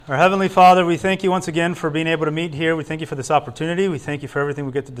Our Heavenly Father, we thank you once again for being able to meet here. We thank you for this opportunity. We thank you for everything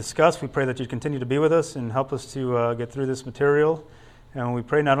we get to discuss. We pray that you continue to be with us and help us to get through this material. And we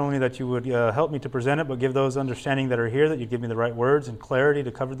pray not only that you would help me to present it, but give those understanding that are here, that you give me the right words and clarity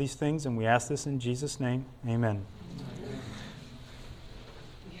to cover these things. And we ask this in Jesus' name. Amen.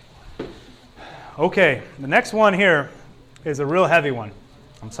 Okay, the next one here is a real heavy one.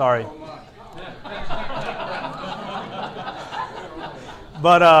 I'm sorry.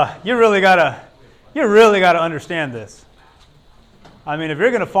 But you really gotta understand this. I mean, if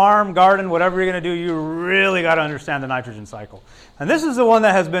you're going to farm, garden, whatever you're going to do, you really got to understand the nitrogen cycle. And this is the one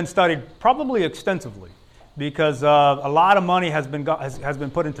that has been studied probably extensively, because a lot of money has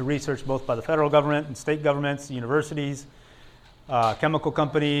been put into research both by the federal government and state governments, universities, chemical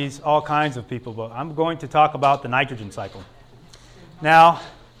companies, all kinds of people. But I'm going to talk about the nitrogen cycle. Now,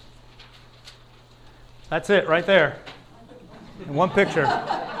 that's it right there. In one picture.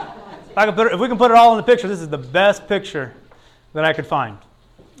 If we can put it all in the picture, this is the best picture that I could find.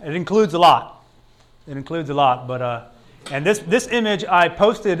 It includes a lot. But and this image I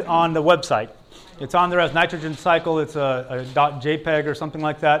posted on the website. It's on there as nitrogen cycle. It's a .jpeg or something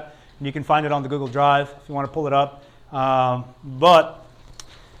like that, and you can find it on the Google Drive if you want to pull it up. But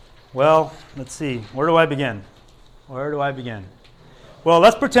let's see. Where do I begin? Well,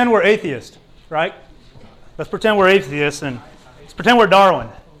 let's pretend we're atheists, right? Let's pretend we're atheists and let's pretend we're Darwin,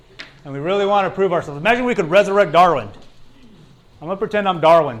 and we really want to prove ourselves. Imagine we could resurrect Darwin. I'm going to pretend I'm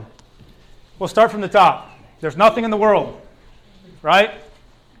Darwin. We'll start from the top. There's nothing in the world, right?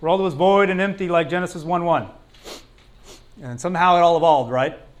 The world was void and empty like Genesis 1:1. And somehow it all evolved,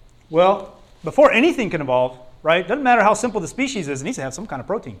 right? Well, before anything can evolve, right, doesn't matter how simple the species is, it needs to have some kind of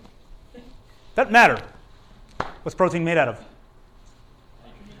protein. Doesn't matter. What's protein made out of?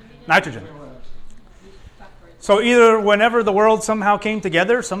 Nitrogen. So either whenever the world somehow came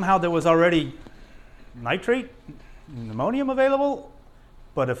together, somehow there was already nitrate and ammonium available.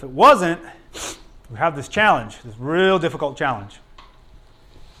 But if it wasn't, we have this challenge, this real difficult challenge.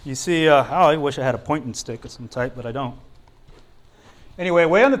 You see, I wish I had a pointing stick of some type, but I don't. Anyway,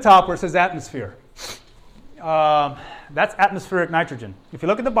 way on the top where it says atmosphere, that's atmospheric nitrogen. If you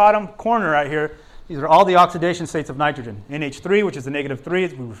look at the bottom corner right here, these are all the oxidation states of nitrogen. NH3, which is a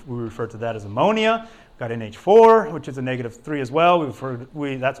 -3, we refer to that as ammonia. Got NH4, which is a -3 as well.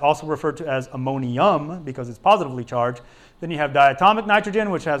 That's also referred to as ammonium because it's positively charged. Then you have diatomic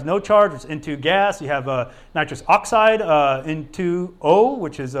nitrogen, which has no charge. It's N2 gas. You have nitrous oxide, N2O,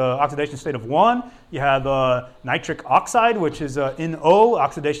 which is oxidation state of 1. You have nitric oxide, which is NO,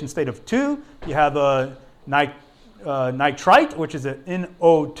 oxidation state of 2. You have nitrite, which is an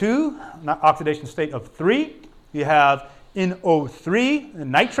NO2, oxidation state of 3. You have NO3,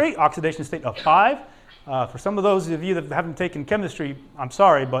 nitrate, oxidation state of 5. For some of those of you that haven't taken chemistry, I'm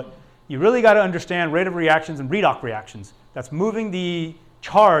sorry, but you really got to understand rate of reactions and redox reactions. That's moving the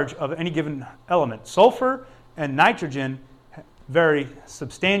charge of any given element. Sulfur and nitrogen vary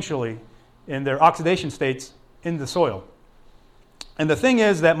substantially in their oxidation states in the soil. And the thing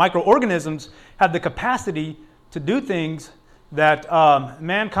is that microorganisms have the capacity to do things that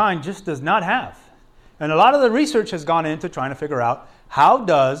mankind just does not have. And a lot of the research has gone into trying to figure out how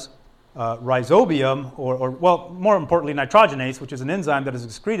does rhizobium, or more importantly, nitrogenase, which is an enzyme that is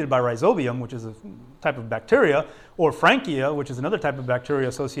excreted by rhizobium, which is a type of bacteria, or Frankia, which is another type of bacteria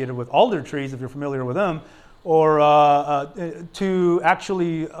associated with alder trees, if you're familiar with them, or to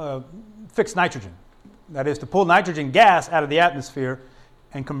actually fix nitrogen. That is, to pull nitrogen gas out of the atmosphere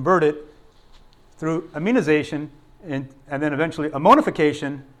and convert it through aminization and then eventually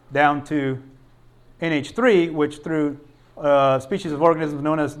ammonification down to NH3, which through species of organisms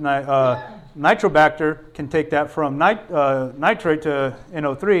known as nitrobacter can take that from nitrate to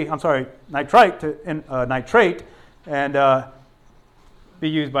NO3. I'm sorry, nitrite to nitrate, and be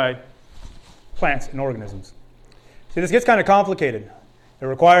used by plants and organisms. See, this gets kind of complicated. It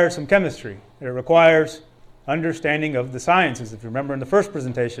requires some chemistry. It requires understanding of the sciences. If you remember in the first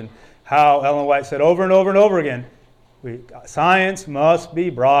presentation, how Ellen White said over and over and over again, science must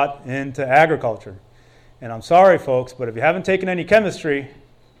be brought into agriculture. And I'm sorry, folks, but if you haven't taken any chemistry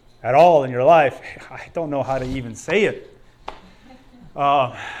at all in your life, I don't know how to even say it.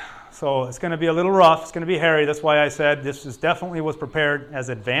 So it's going to be a little rough. It's going to be hairy. That's why I said this definitely was prepared as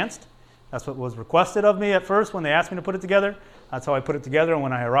advanced. That's what was requested of me at first when they asked me to put it together. That's how I put it together. And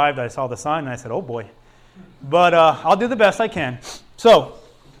when I arrived, I saw the sign, and I said, oh, boy. But I'll do the best I can. So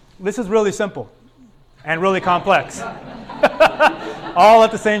this is really simple and really complex all at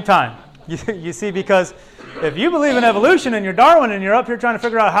the same time. You see, because if you believe in evolution and you're Darwin and you're up here trying to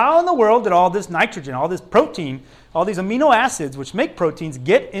figure out how in the world did all this nitrogen, all this protein, all these amino acids which make proteins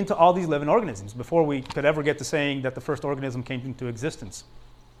get into all these living organisms before we could ever get to saying that the first organism came into existence.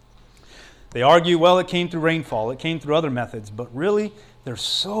 They argue, well, it came through rainfall, it came through other methods, but really they're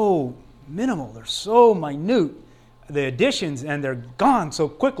so minimal, they're so minute, the additions, and they're gone so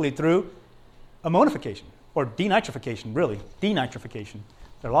quickly through ammonification, or denitrification, really, denitrification.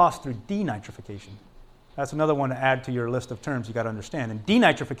 They're lost through denitrification. That's another one to add to your list of terms you got to understand. And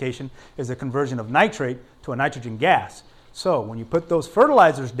denitrification is a conversion of nitrate to a nitrogen gas. So when you put those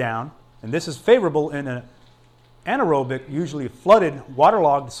fertilizers down, and this is favorable in an anaerobic, usually flooded,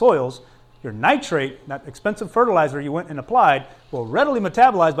 waterlogged soils, your nitrate, that expensive fertilizer you went and applied, will readily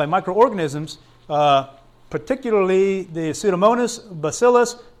metabolize by microorganisms, particularly the Pseudomonas,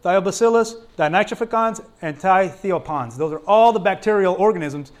 Bacillus, Thiobacillus, dinitrificans, and Tithiophans. Those are all the bacterial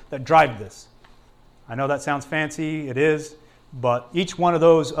organisms that drive this. I know that sounds fancy, it is, but each one of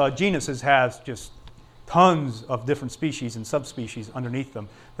those genuses has just tons of different species and subspecies underneath them.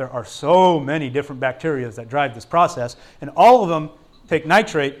 There are so many different bacteria that drive this process, and all of them take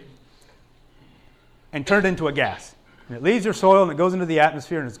nitrate and turn it into a gas. And it leaves your soil and it goes into the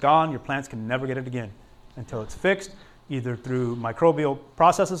atmosphere and it's gone. Your plants can never get it again until it's fixed, either through microbial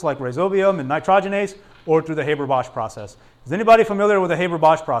processes like rhizobium and nitrogenase or through the Haber-Bosch process. Is anybody familiar with the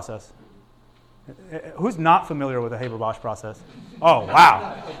Haber-Bosch process? Who's not familiar with the Haber-Bosch process? Oh,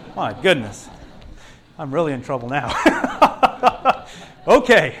 wow. My goodness. I'm really in trouble now.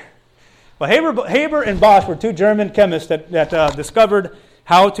 Okay. Well, Haber and Bosch were two German chemists that discovered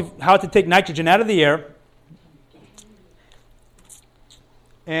how to take nitrogen out of the air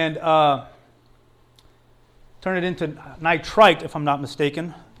and turn it into nitrite, if I'm not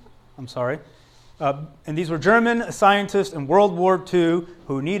mistaken. I'm sorry. And these were German scientists in World War II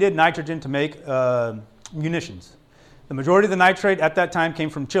who needed nitrogen to make munitions. The majority of the nitrate at that time came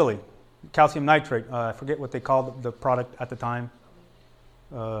from Chile, calcium nitrate. I forget what they called the product at the time.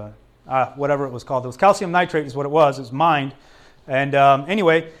 Whatever it was called. It was calcium nitrate is what it was. It was mined. And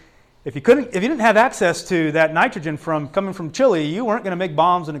anyway, if you didn't have access to that nitrogen coming from Chile, you weren't going to make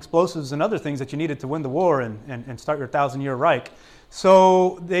bombs and explosives and other things that you needed to win the war and start your 1,000-year Reich.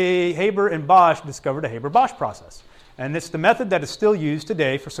 So Haber and Bosch discovered a Haber-Bosch process. And it's the method that is still used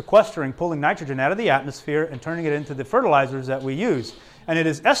today for sequestering, pulling nitrogen out of the atmosphere and turning it into the fertilizers that we use. And it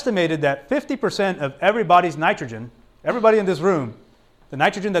is estimated that 50% of everybody's nitrogen, everybody in this room, the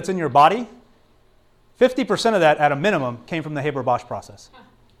nitrogen that's in your body, 50% of that at a minimum came from the Haber-Bosch process.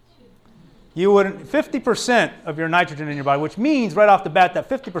 50% of your nitrogen in your body, which means right off the bat that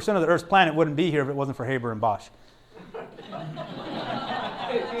 50% of the Earth's planet wouldn't be here if it wasn't for Haber and Bosch.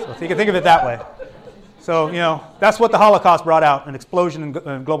 So if you can think of it that way. So, that's what the Holocaust brought out, an explosion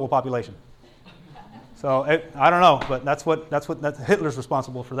in global population. So I don't know, but that's Hitler's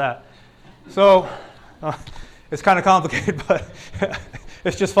responsible for that. So it's kind of complicated, but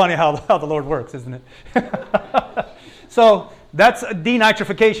it's just funny how the Lord works, isn't it? So that's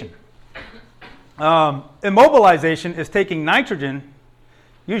denitrification. Immobilization is taking nitrogen,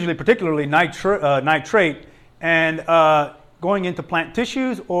 usually particularly nitrate, and going into plant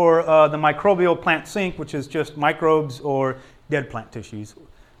tissues or the microbial plant sink, which is just microbes or dead plant tissues.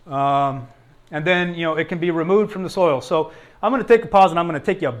 And then, it can be removed from the soil. So I'm going to take a pause and I'm going to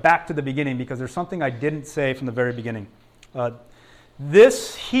take you back to the beginning because there's something I didn't say from the very beginning.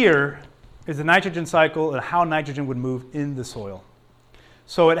 This here is the nitrogen cycle and how nitrogen would move in the soil.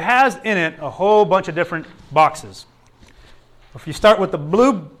 So it has in it a whole bunch of different boxes. If you start with the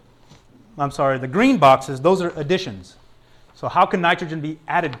green boxes, those are additions. So how can nitrogen be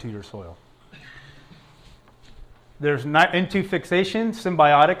added to your soil? There's into fixation,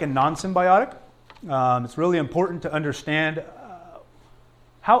 symbiotic and non-symbiotic. It's really important to understand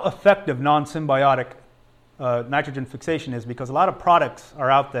how effective non-symbiotic nitrogen fixation is because a lot of products are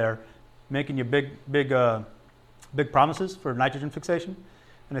out there making you big promises for nitrogen fixation.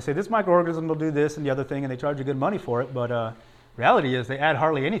 And they say this microorganism will do this and the other thing, and they charge you good money for it. But reality is they add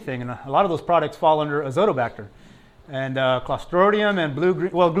hardly anything, and a lot of those products fall under azotobacter. And Clostridium and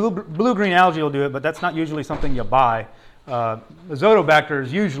blue-green algae will do it, but that's not usually something you buy. Azotobacter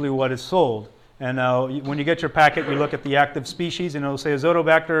is usually what is sold. And when you get your packet, you look at the active species, and it'll say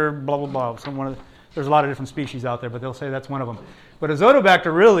azotobacter, blah, blah, blah. There's a lot of different species out there, but they'll say that's one of them. But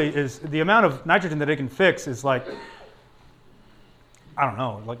azotobacter really is, the amount of nitrogen that it can fix is like, I don't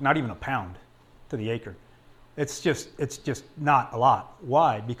know, like not even a pound to the acre. It's just not a lot.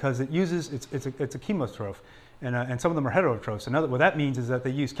 Why? Because it uses, it's a chemotroph. And some of them are heterotrophs. And what that means is that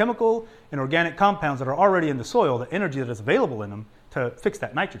they use chemical and organic compounds that are already in the soil, the energy that is available in them, to fix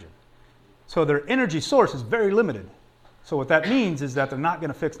that nitrogen. So their energy source is very limited. So what that means is that they're not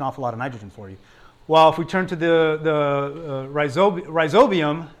going to fix an awful lot of nitrogen for you. While if we turn to the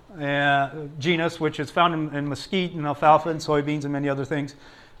Rhizobium genus, which is found in mesquite and alfalfa and soybeans and many other things,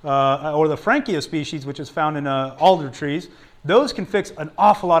 or the Frankia species, which is found in alder trees, those can fix an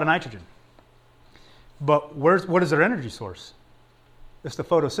awful lot of nitrogen. But what is their energy source? It's the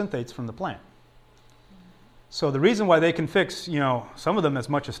photosynthase from the plant. So the reason why they can fix, some of them as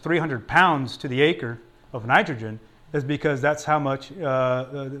much as 300 pounds to the acre of nitrogen is because that's how much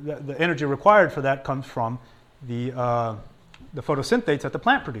the energy required for that comes from the photosynthase that the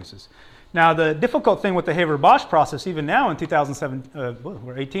plant produces. Now, the difficult thing with the Haber-Bosch process, even now in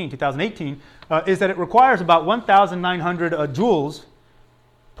 2018, is that it requires about 1,900 joules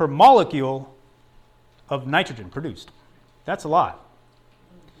per molecule of nitrogen produced. That's a lot.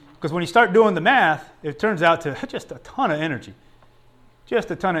 Because when you start doing the math, it turns out to just a ton of energy. Just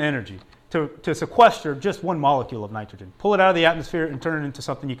a ton of energy to sequester just one molecule of nitrogen. Pull it out of the atmosphere and turn it into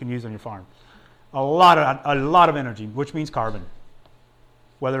something you can use on your farm. A lot of energy, which means carbon.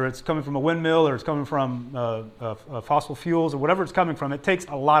 Whether it's coming from a windmill or it's coming from fossil fuels or whatever it's coming from, it takes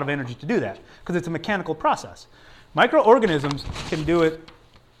a lot of energy to do that because it's a mechanical process. Microorganisms can do it,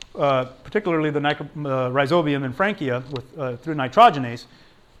 particularly the Rhizobium and Frankia through nitrogenase.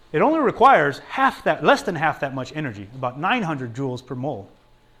 It only requires less than half that much energy, about 900 joules per mole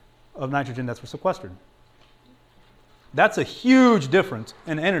of nitrogen that's sequestered. That's a huge difference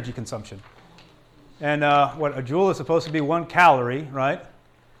in energy consumption. And what a joule is supposed to be 1 calorie, right?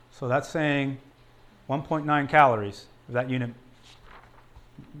 So that's saying 1.9 calories. That unit,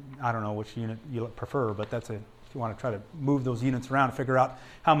 I don't know which unit you prefer, but if you want to try to move those units around and figure out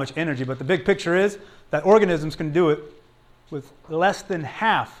how much energy. But the big picture is that organisms can do it with less than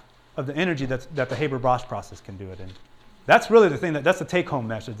half of the energy that the Haber-Bosch process can do it in. That's really the thing, that's the take-home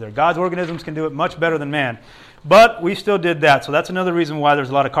message there. God's organisms can do it much better than man. But we still did that. So that's another reason why there's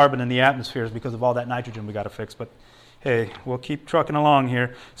a lot of carbon in the atmosphere is because of all that nitrogen we got to fix. But hey, we'll keep trucking along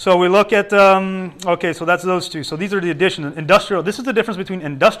here. So we look at, okay, so that's those two. So these are the additions. Industrial, this is the difference between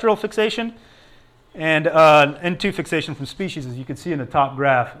industrial fixation and N2 fixation from species, as you can see in the top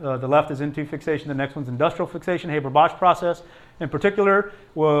graph. The left is N2 fixation, the next one's industrial fixation, Haber-Bosch process in particular,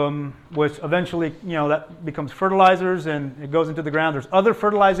 which eventually, that becomes fertilizers and it goes into the ground. There's other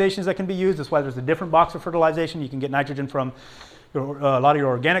fertilizations that can be used. That's why there's a different box of fertilization. You can get nitrogen from a lot of your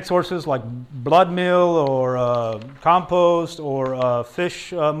organic sources like blood meal or compost or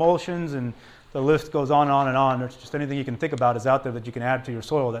fish emulsions, and the list goes on and on and on. There's just anything you can think about is out there that you can add to your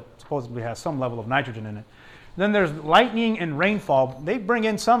soil that supposedly has some level of nitrogen in it. Then there's lightning and rainfall. They bring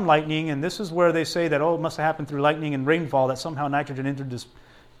in some lightning, and this is where they say that, it must have happened through lightning and rainfall, that somehow nitrogen entered this,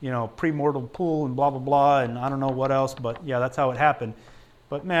 pre-mortal pool and blah, blah, blah, and I don't know what else, but yeah, that's how it happened.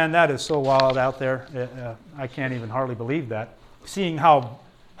 But man, that is so wild out there. I can't even hardly believe that. Seeing how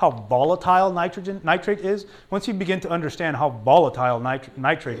volatile nitrate is, once you begin to understand how volatile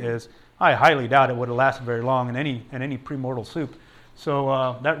nitrate is, I highly doubt it would have lasted very long in any pre-mortal soup.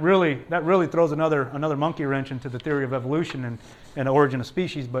 So that really throws another monkey wrench into the theory of evolution and the origin of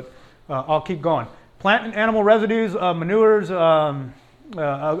species. But I'll keep going. Plant and animal residues, manures.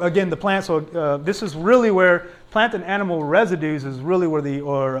 Again, the plant. So this is really where plant and animal residues is really where the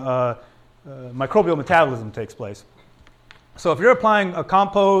microbial metabolism takes place. So if you're applying a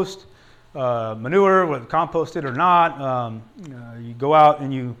compost, manure, whether composted or not, you go out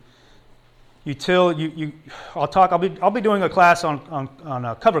and you till. I'll be doing a class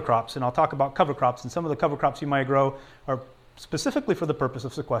on cover crops, and I'll talk about cover crops. And some of the cover crops you might grow are specifically for the purpose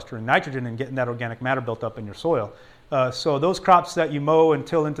of sequestering nitrogen and getting that organic matter built up in your soil. So those crops that you mow and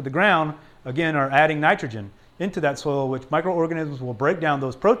till into the ground, again, are adding nitrogen into that soil, which microorganisms will break down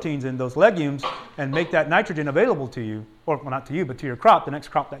those proteins in those legumes and make that nitrogen available to you, or well, not to you, but to your crop, the next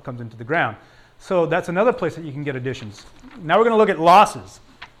crop that comes into the ground. So that's another place that you can get additions. Now we're going to look at losses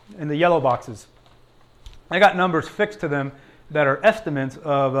in the yellow boxes. I got numbers fixed to them that are estimates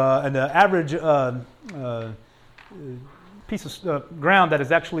of and the average piece of ground that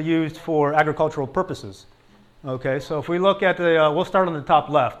is actually used for agricultural purposes. Okay, so if we look at we'll start on the top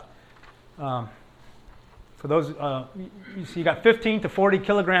left. For those, you see you got 15 to 40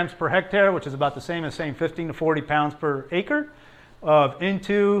 kilograms per hectare, which is about the same as saying 15 to 40 pounds per acre of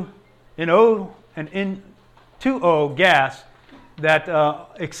N2, NO, and N2O gas that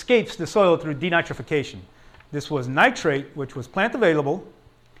escapes the soil through denitrification. This was nitrate, which was plant available,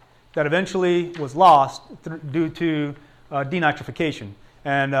 that eventually was lost due to denitrification.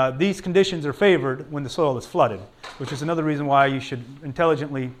 And these conditions are favored when the soil is flooded, which is another reason why you should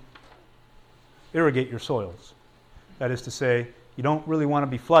intelligently irrigate your soils. That is to say, you don't really want to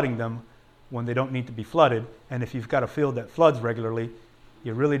be flooding them when they don't need to be flooded. And if you've got a field that floods regularly,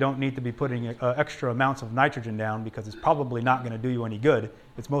 you really don't need to be putting extra amounts of nitrogen down because it's probably not going to do you any good.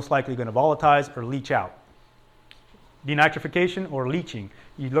 It's most likely going to volatilize or leach out. Denitrification or leaching.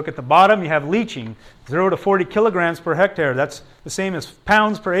 You look at the bottom, you have leaching, 0 to 40 kilograms per hectare. That's the same as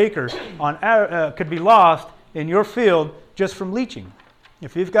pounds per acre could be lost in your field just from leaching.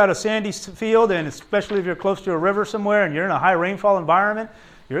 If you've got a sandy field, and especially if you're close to a river somewhere and you're in a high rainfall environment,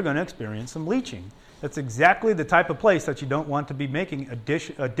 you're going to experience some leaching. That's exactly the type of place that you don't want to be making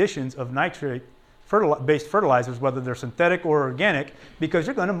additions of nitrate-based fertilizers, whether they're synthetic or organic, because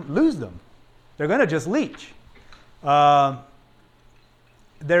you're going to lose them. They're going to just leach. The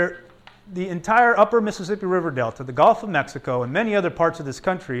entire upper Mississippi River Delta, the Gulf of Mexico, and many other parts of this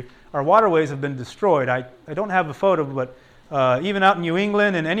country, our waterways have been destroyed. I don't have a photo, but even out in New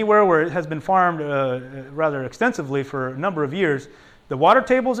England and anywhere where it has been farmed rather extensively for a number of years, the water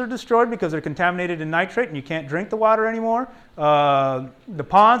tables are destroyed because they're contaminated in nitrate and you can't drink the water anymore. The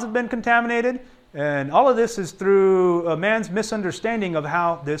ponds have been contaminated, and all of this is through a man's misunderstanding of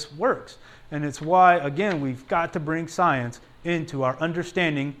how this works. And it's why, again, we've got to bring science into our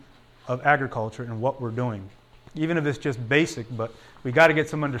understanding of agriculture and what we're doing. Even if it's just basic, but we got to get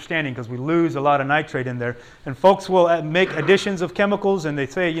some understanding because we lose a lot of nitrate in there. And folks will make additions of chemicals and they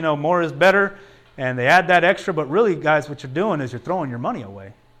say, you know, more is better, and they add that extra, but really, guys, what you're doing is you're throwing your money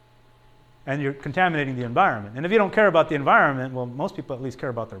away and you're contaminating the environment. And if you don't care about the environment, well, most people at least care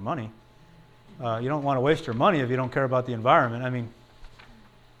about their money. You don't want to waste your money if you don't care about the environment. I mean,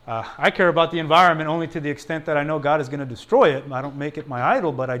 I care about the environment only to the extent that I know God is going to destroy it. I don't make it my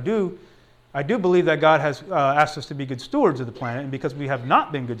idol, but I do believe that God has asked us to be good stewards of the planet, and because we have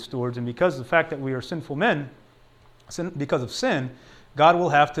not been good stewards, and because of the fact that we are sinful men, because of sin, God will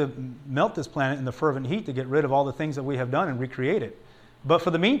have to melt this planet in the fervent heat to get rid of all the things that we have done and recreate it. But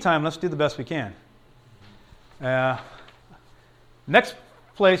for the meantime, let's do the best we can. Next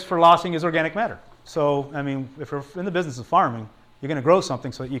place for lossing is organic matter. So, I mean, if we're in the business of farming, you're going to grow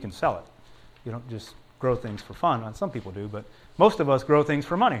something so that you can sell it. You don't just grow things for fun. Some people do, but most of us grow things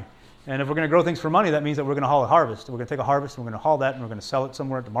for money. And if we're going to grow things for money, that means that we're going to haul a harvest. We're going to take a harvest and we're going to haul that and we're going to sell it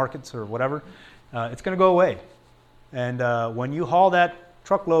somewhere at the markets or whatever. It's going to go away. And when you haul that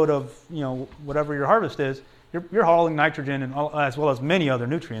truckload of, you know, whatever your harvest is, you're hauling nitrogen and as well as many other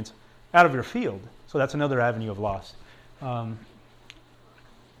nutrients out of your field. So that's another avenue of loss. And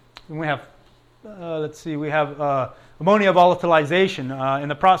we have, we have ammonia volatilization in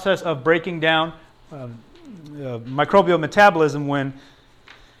the process of breaking down microbial metabolism. When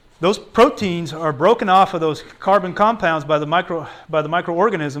those proteins are broken off of those carbon compounds by the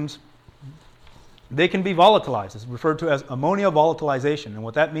microorganisms, they can be volatilized. It's referred to as ammonia volatilization. And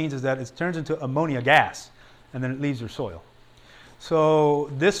what that means is that it turns into ammonia gas, and then it leaves your soil. So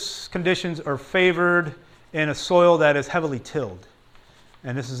these conditions are favored in a soil that is heavily tilled.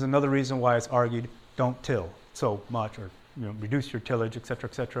 And this is another reason why it's argued, don't till so much, or reduce your tillage, et cetera,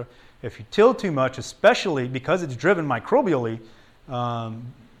 et cetera. If you till too much, especially because it's driven microbially,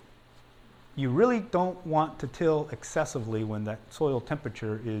 you really don't want to till excessively when that soil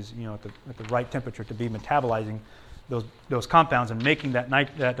temperature is at the right temperature to be metabolizing those compounds and making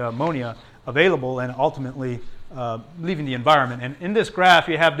that ammonia available and ultimately leaving the environment. And in this graph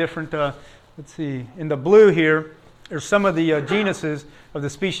you have different, in the blue here are some of the genuses of the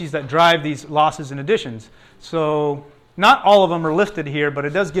species that drive these losses and additions. So not all of them are listed here, but it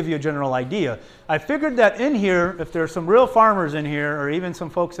does give you a general idea. I figured that in here, if there's some real farmers in here, or even some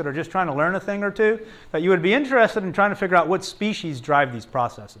folks that are just trying to learn a thing or two, that you would be interested in trying to figure out what species drive these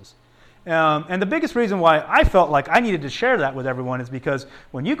processes. And the biggest reason why I felt like I needed to share that with everyone is because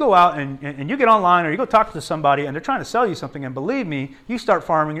when you go out and you get online or you go talk to somebody and they're trying to sell you something, and believe me, you start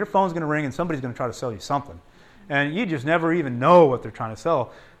farming, your phone's going to ring and somebody's going to try to sell you something. And you just never even know what they're trying to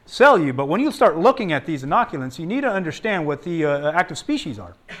sell you. But when you start looking at these inoculants, you need to understand what the active species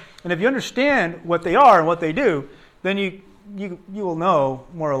are. And if you understand what they are and what they do, then you will know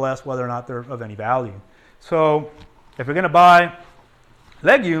more or less whether or not they're of any value. So if you're going to buy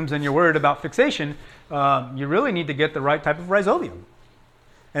legumes and you're worried about fixation, you really need to get the right type of rhizobium.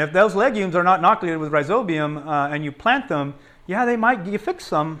 And if those legumes are not inoculated with rhizobium and you plant them, yeah, they might fix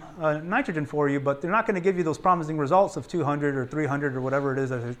some nitrogen for you, but they're not going to give you those promising results of 200 or 300 or whatever it is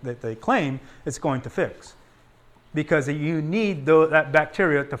that they claim it's going to fix. Because you need that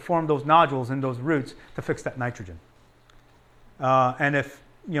bacteria to form those nodules in those roots to fix that nitrogen. And if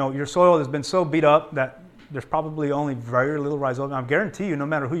your soil has been so beat up that there's probably only very little rhizobium, I guarantee you, no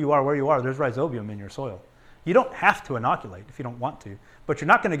matter who you are, where you are, there's rhizobium in your soil. You don't have to inoculate if you don't want to, but you're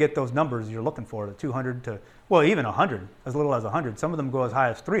not going to get those numbers you're looking for, the 200 to, well, even 100, as little as 100. Some of them go as high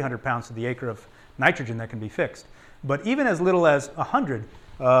as 300 pounds to the acre of nitrogen that can be fixed. But even as little as 100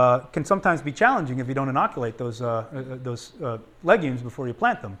 can sometimes be challenging if you don't inoculate those legumes before you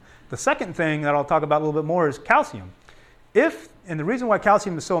plant them. The second thing that I'll talk about a little bit more is calcium. And the reason why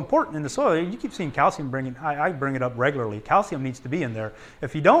calcium is so important in the soil, you keep seeing calcium I bring it up regularly. Calcium needs to be in there.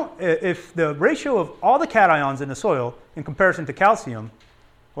 If the ratio of all the cations in the soil in comparison to calcium,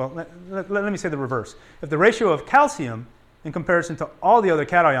 well, let me say the reverse. If the ratio of calcium in comparison to all the other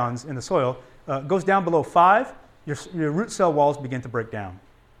cations in the soil goes down below 5, your root cell walls begin to break down.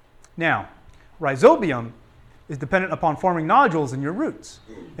 Now, rhizobium is dependent upon forming nodules in your roots.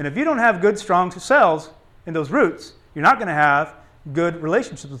 And if you don't have good, strong cells in those roots, you're not going to have good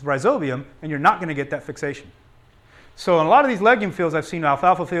relationships with rhizobium, and you're not going to get that fixation. So in a lot of these legume fields, I've seen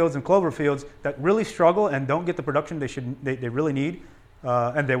alfalfa fields and clover fields that really struggle and don't get the production they really need,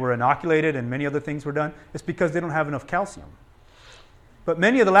 and they were inoculated and many other things were done. It's because they don't have enough calcium. But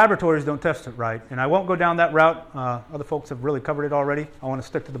many of the laboratories don't test it right, and I won't go down that route. Other folks have really covered it already. I want to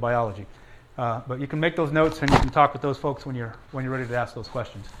stick to the biology. But you can make those notes, and you can talk with those folks when you're ready to ask those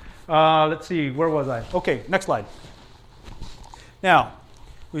questions. Let's see, where was I? Okay, next slide. Now,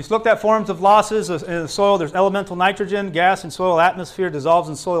 we've looked at forms of losses in the soil. There's elemental nitrogen, gas in soil atmosphere, dissolves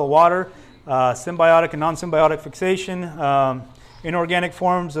in soil water, symbiotic and non-symbiotic fixation. Inorganic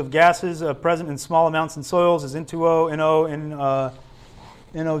forms of gases present in small amounts in soils is N2O, NO,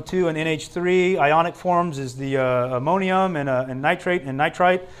 NO2, and NH3. Ionic forms is the ammonium and nitrate and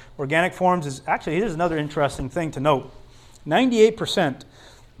nitrite. Organic forms is, actually, here's another interesting thing to note. 98%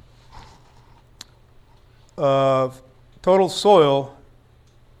 of total soil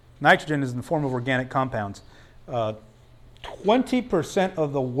nitrogen is in the form of organic compounds. 20%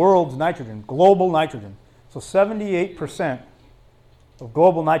 of the world's nitrogen, global nitrogen, so 78% of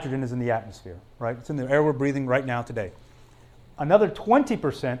global nitrogen is in the atmosphere, right? It's in the air we're breathing right now today. Another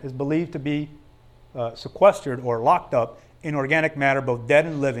 20% is believed to be sequestered or locked up in organic matter, both dead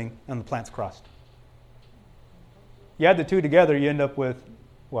and living, on the plant's crust. You add the two together, you end up with,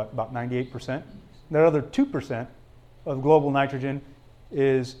 what, about 98%? The other 2% of global nitrogen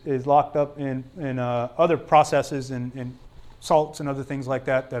is locked up in other processes and salts and other things like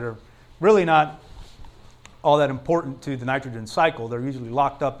that are really not all that important to the nitrogen cycle. They're usually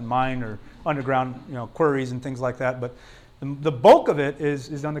locked up in mine or underground quarries and things like that. But the bulk of it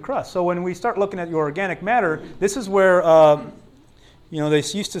is on the crust. So when we start looking at your organic matter, this is where they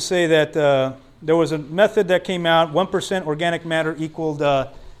used to say that there was a method that came out, 1% organic matter equaled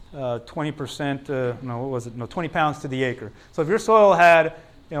 20%, 20 pounds to the acre. So if your soil had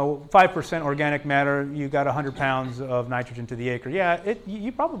 5% organic matter, you got 100 pounds of nitrogen to the acre. Yeah,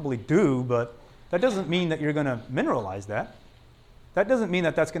 you probably do, but that doesn't mean that you're going to mineralize that. That doesn't mean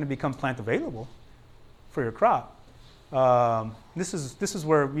that that's going to become plant available for your crop. This is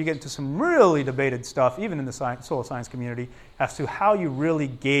where you get into some really debated stuff, even in the soil science community, as to how you really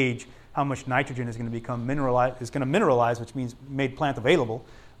gauge how much nitrogen is going to become mineralize, which means made plant available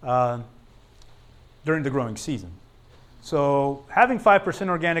during the growing season. So having 5%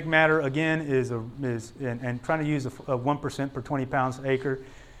 organic matter again and trying to use a 1% per 20 pounds an acre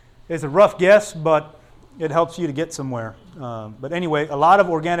is a rough guess, but it helps you to get somewhere. But anyway, a lot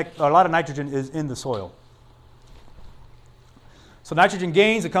of nitrogen is in the soil. So nitrogen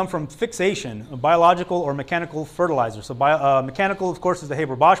gains that come from fixation of biological or mechanical fertilizer. So mechanical, of course, is the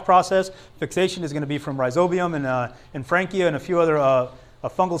Haber-Bosch process. Fixation is going to be from rhizobium and Frankia and a few other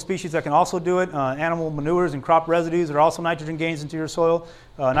fungal species that can also do it. Animal manures and crop residues are also nitrogen gains into your soil.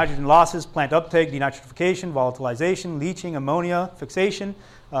 Nitrogen losses, plant uptake, denitrification, volatilization, leaching, ammonia, fixation.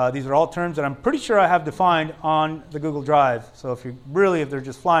 These are all terms that I'm pretty sure I have defined on the Google Drive. So if they're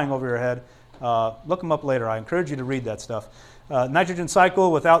just flying over your head, look them up later. I encourage you to read that stuff. Nitrogen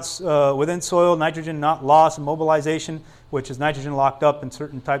cycle within soil, nitrogen not loss and mobilization, which is nitrogen locked up in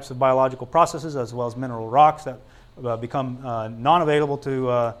certain types of biological processes as well as mineral rocks that become non-available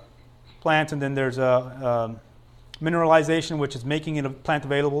to plants. And then there's mineralization, which is making it a plant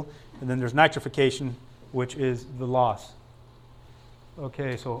available. And then there's nitrification, which is the loss.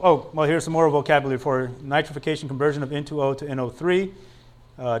 Okay, so, here's some more vocabulary for you. Nitrification, conversion of N2O to NO3.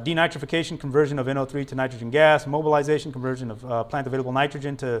 Denitrification, conversion of NO3 to nitrogen gas. Mobilization, conversion of plant available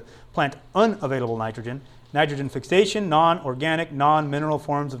nitrogen to plant unavailable nitrogen. Nitrogen fixation, non-organic, non-mineral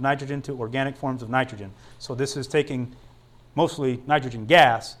forms of nitrogen to organic forms of nitrogen. So this is taking mostly nitrogen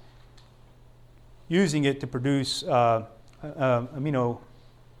gas, using it to produce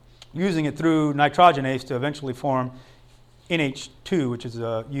using it through nitrogenase to eventually form NH2, which is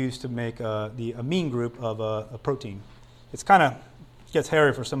used to make the amine group of a protein. It's kind of gets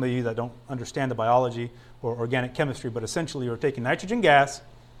hairy for some of you that don't understand the biology or organic chemistry, but essentially we're taking nitrogen gas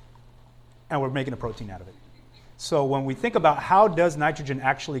and we're making a protein out of it. So when we think about how does nitrogen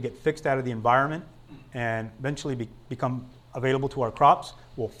actually get fixed out of the environment and eventually become available to our crops,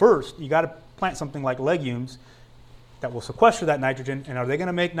 well, first you got to plant something like legumes that will sequester that nitrogen. And are they going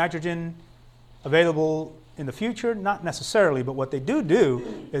to make nitrogen available in the future? Not necessarily, but what they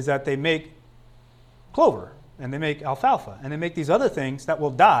do is that they make clover and they make alfalfa and they make these other things that will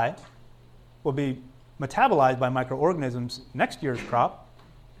die, will be metabolized by microorganisms next year's crop,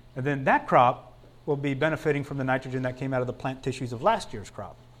 and then that crop will be benefiting from the nitrogen that came out of the plant tissues of last year's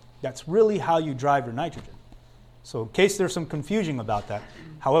crop. That's really how you drive your nitrogen. So in case there's some confusion about that.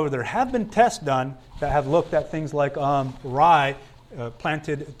 However, there have been tests done that have looked at things like rye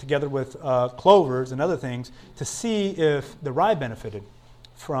planted together with clovers and other things to see if the rye benefited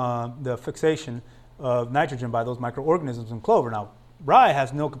from the fixation of nitrogen by those microorganisms in clover. Now, rye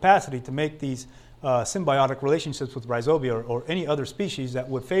has no capacity to make these symbiotic relationships with rhizobia or any other species that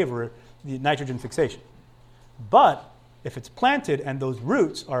would favor the nitrogen fixation. But if it's planted and those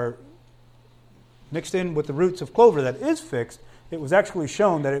roots are mixed in with the roots of clover that is fixed, it was actually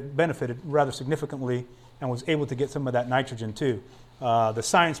shown that it benefited rather significantly and was able to get some of that nitrogen too. The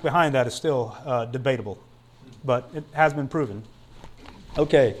science behind that is still debatable, but it has been proven.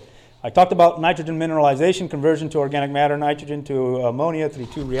 Okay, I talked about nitrogen mineralization, conversion to organic matter nitrogen to ammonia through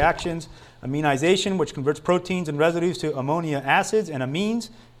two reactions. Aminization, which converts proteins and residues to ammonia acids and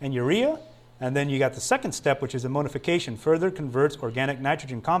amines and urea. And then you got the second step, which is ammonification, further converts organic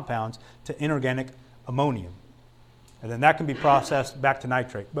nitrogen compounds to inorganic ammonium. And then that can be processed back to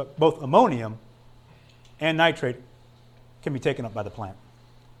nitrate. But both ammonium and nitrate can be taken up by the plant.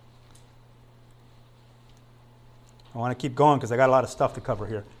 I want to keep going because I got a lot of stuff to cover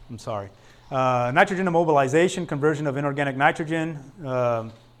here. I'm sorry. Nitrogen immobilization, conversion of inorganic nitrogen,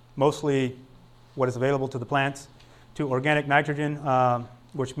 mostly what is available to the plants, to organic nitrogen,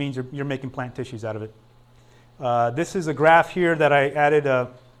 which means you're making plant tissues out of it. This is a graph here that I added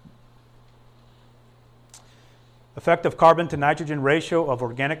effect of carbon to nitrogen ratio of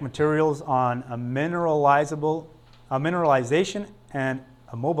organic materials on a mineralization and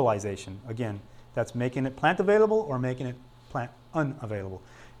immobilization. Again, that's making it plant available or making it plant unavailable.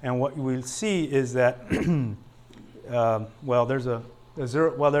 And what we'll see is that, there's a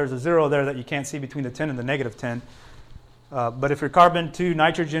zero there that you can't see between the 10 and the negative 10. But if your carbon to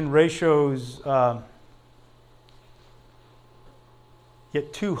nitrogen ratios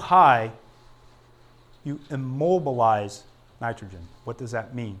get too high, you immobilize nitrogen. What does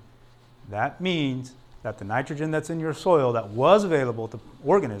that mean? That means that the nitrogen that's in your soil that was available to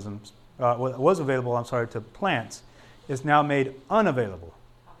organisms, to plants, is now made unavailable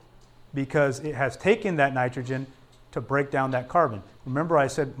because it has taken that nitrogen to break down that carbon. Remember I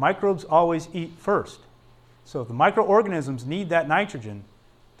said microbes always eat first. So if the microorganisms need that nitrogen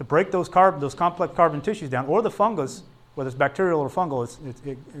to break those complex carbon tissues down, or the fungus, whether it's bacterial or fungal,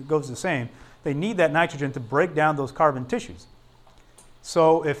 it goes the same. They need that nitrogen to break down those carbon tissues.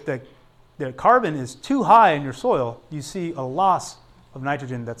 So if the carbon is too high in your soil, you see a loss of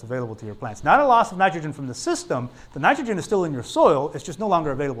nitrogen that's available to your plants. Not a loss of nitrogen from the system. The nitrogen is still in your soil. It's just no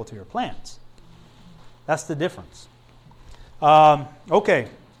longer available to your plants. That's the difference. Okay,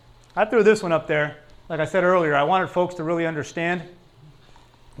 I threw this one up there. Like I said earlier, I wanted folks to really understand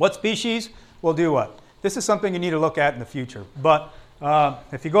what species will do what. This is something you need to look at in the future. But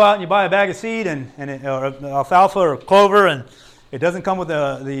if you go out and you buy a bag of seed or alfalfa or clover and it doesn't come with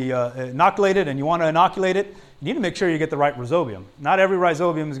the inoculated and you want to inoculate it, you need to make sure you get the right rhizobium. Not every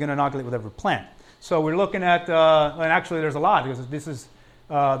rhizobium is going to inoculate with every plant. So we're looking at, and actually there's a lot because there's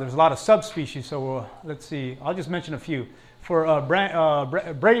a lot of subspecies. So let's see, I'll just mention a few. For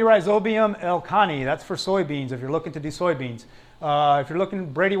Bradyrhizobium elkani, that's for soybeans if you're looking to do soybeans. If you're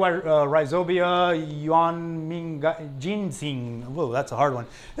looking Bradyrhizobia yuanmingjinxing, whoa, that's a hard one.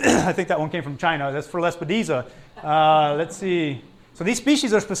 I think that one came from China. That's for Lespedeza. Let's see. So these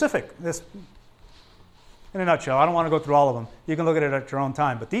species are specific. This, in a nutshell, I don't want to go through all of them. You can look at it at your own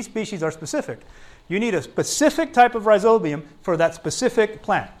time. But these species are specific. You need a specific type of rhizobium for that specific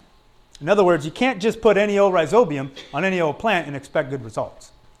plant. In other words, you can't just put any old rhizobium on any old plant and expect good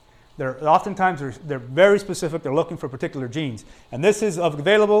results. Oftentimes they're very specific. They're looking for particular genes. And this is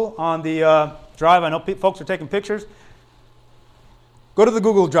available on the drive. I know folks are taking pictures. Go to the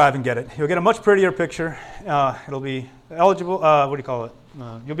Google Drive and get it. You'll get a much prettier picture. It'll be eligible.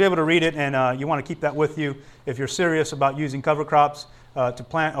 You'll be able to read it, and you want to keep that with you if you're serious about using cover crops to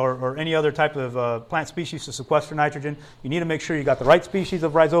plant or any other type of plant species to sequester nitrogen, you need to make sure you got the right species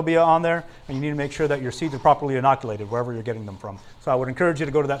of rhizobia on there, and you need to make sure that your seeds are properly inoculated wherever you're getting them from. So I would encourage you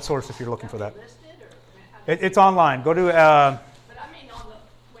to go to that source if you're looking for that. It's online. Go to. But I mean,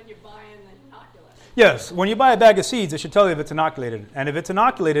 when you're buying the inoculant. Yes, when you buy a bag of seeds, it should tell you if it's inoculated, and if it's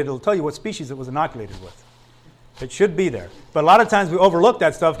inoculated, it'll tell you what species it was inoculated with. It should be there. But a lot of times we overlook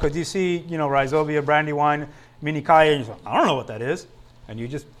that stuff because you see, rhizobia, brandywine, minikaya, and you say, I don't know what that is. And you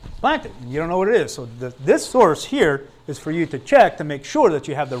just plant it, and you don't know what it is. So this source here is for you to check to make sure that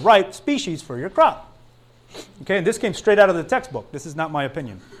you have the right species for your crop. Okay, and this came straight out of the textbook. This is not my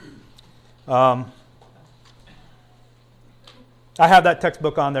opinion. I have that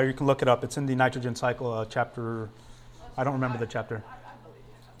textbook on there. You can look it up. It's in the nitrogen cycle chapter. I don't remember the chapter.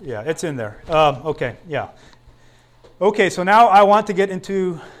 Yeah, it's in there. Okay, yeah. Okay, so now I want to get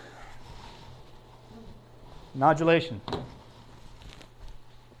into nodulation.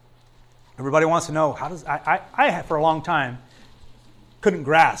 Everybody wants to know, how does, I for a long time couldn't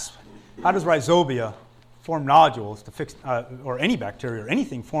grasp, how does rhizobia form nodules to fix, or any bacteria or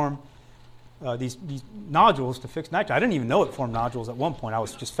anything form these nodules to fix nitrogen? I didn't even know it formed nodules at one point. I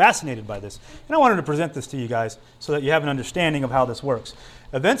was just fascinated by this. And I wanted to present this to you guys so that you have an understanding of how this works.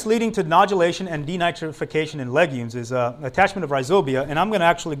 Events leading to nodulation and denitrification in legumes is attachment of rhizobia. And I'm going to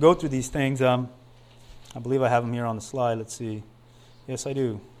actually go through these things. I believe I have them here on the slide. Let's see. Yes, I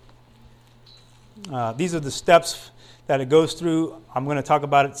do. These are the steps that it goes through. I'm going to talk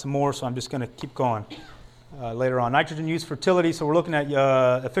about it some more, so I'm just going to keep going. Later on, nitrogen use, fertility. So we're looking at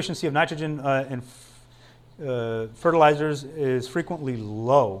efficiency of nitrogen in fertilizers is frequently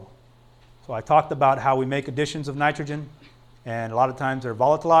low. So I talked about how we make additions of nitrogen, and a lot of times they're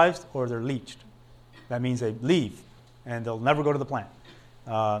volatilized or they're leached. That means they leave, and they'll never go to the plant.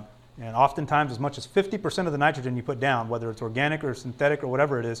 And oftentimes as much as 50% of the nitrogen you put down, whether it's organic or synthetic or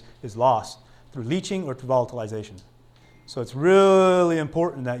whatever it is lost through leaching or through volatilization. So it's really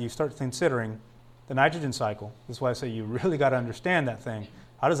important that you start considering the nitrogen cycle. That's why I say you really got to understand that thing.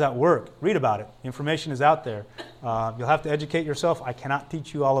 How does that work? Read about it. The information is out there. You'll have to educate yourself. I cannot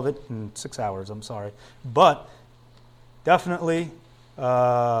teach you all of it in 6 hours, I'm sorry. But definitely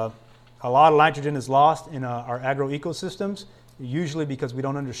a lot of nitrogen is lost in our agroecosystems, usually because we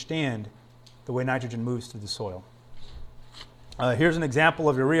don't understand the way nitrogen moves through the soil. Here's an example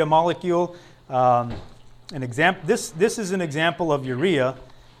of urea molecule. This is an example of urea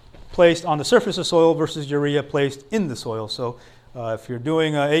placed on the surface of soil versus urea placed in the soil. So if you're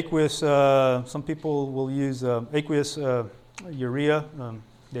doing aqueous, some people will use aqueous urea.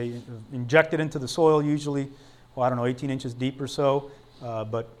 They inject it into the soil usually, 18 inches deep or so.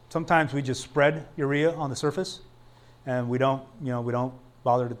 But sometimes we just spread urea on the surface, and we don't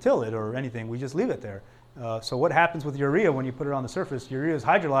bother to till it or anything. We just leave it there. So what happens with urea when you put it on the surface? Urea is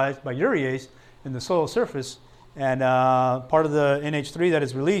hydrolyzed by urease in the soil surface, and part of the NH3 that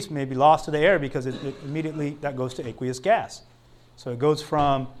is released may be lost to the air because it immediately that goes to aqueous gas. So it goes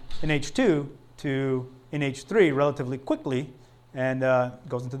from NH2 to NH3 relatively quickly, and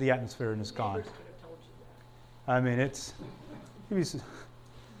goes into the atmosphere and is gone. I mean,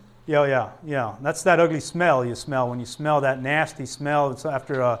 yeah. That's that ugly smell you smell when you smell that nasty smell. It's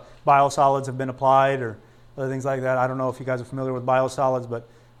after biosolids have been applied or other things like that. I don't know if you guys are familiar with biosolids, but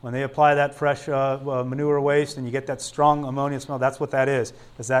when they apply that fresh manure waste and you get that strong ammonia smell, that's what that is.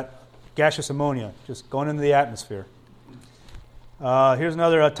 It's that gaseous ammonia just going into the atmosphere. Here's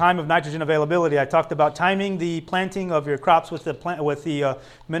another time of nitrogen availability. I talked about timing the planting of your crops with the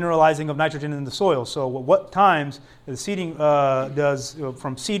mineralizing of nitrogen in the soil. So what times the seeding does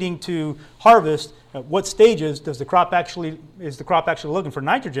from seeding to harvest? At what stages is the crop actually looking for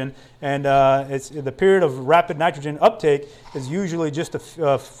nitrogen? And it's the period of rapid nitrogen uptake is usually just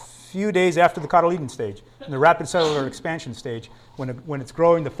a few days after the cotyledon stage, in the rapid cellular expansion stage, when it's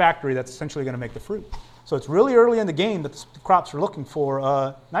growing the factory that's essentially going to make the fruit. So it's really early in the game that the crops are looking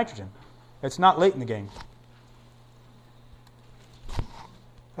for nitrogen. It's not late in the game.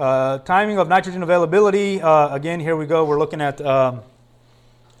 Timing of nitrogen availability. Again, here we go. We're looking at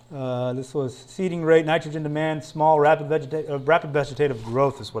this was seeding rate, nitrogen demand, small rapid vegetative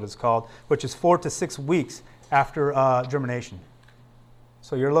growth is what it's called, which is 4 to 6 weeks after germination.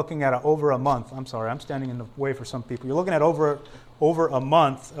 So you're looking at over a month. I'm sorry, I'm standing in the way for some people. You're looking at over a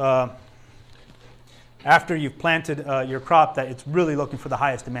month after you've planted your crop that it's really looking for the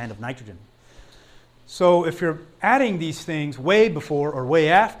highest demand of nitrogen. So if you're adding these things way before or way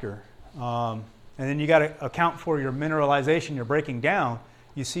after, and then you got to account for your mineralization, you're breaking down,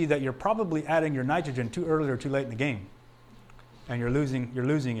 you see that you're probably adding your nitrogen too early or too late in the game, and you're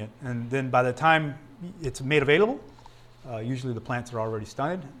losing it. And then by the time it's made available, usually the plants are already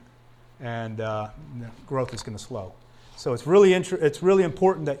stunted, and growth is going to slow. So it's really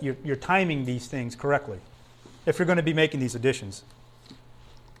important that you're timing these things correctly if you're going to be making these additions.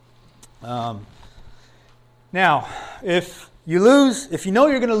 Now, if you know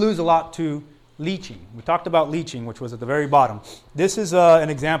you're going to lose a lot to leaching, we talked about leaching, which was at the very bottom. This is an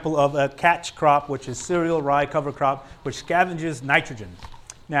example of a catch crop, which is cereal rye cover crop, which scavenges nitrogen.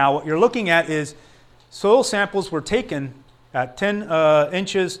 Now, what you're looking at is soil samples were taken at 10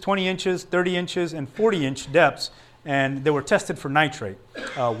 inches, 20 inches, 30 inches, and 40-inch depths, and they were tested for nitrate.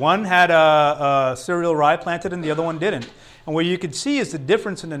 One had a cereal rye planted and the other one didn't. And what you can see is the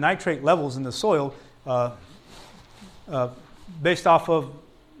difference in the nitrate levels in the soil based off of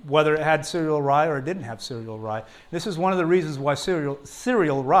whether it had cereal rye or it didn't have cereal rye. This is one of the reasons why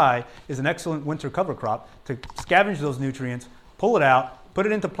cereal rye is an excellent winter cover crop, to scavenge those nutrients, pull it out, put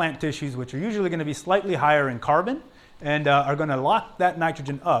it into plant tissues, which are usually going to be slightly higher in carbon, and are going to lock that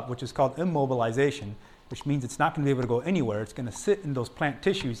nitrogen up, which is called immobilization, which means it's not going to be able to go anywhere. It's going to sit in those plant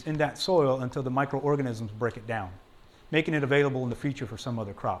tissues in that soil until the microorganisms break it down, making it available in the future for some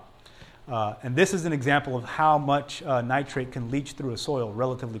other crop. And this is an example of how much nitrate can leach through a soil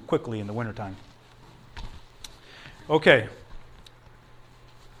relatively quickly in the wintertime. Okay.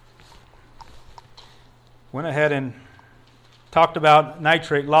 Went ahead and talked about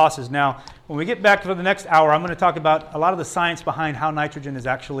nitrate losses. Now, when we get back for the next hour, I'm going to talk about a lot of the science behind how nitrogen is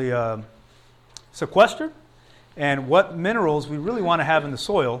actually sequestered and what minerals we really want to have in the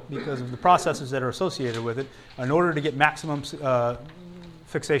soil because of the processes that are associated with it in order to get maximum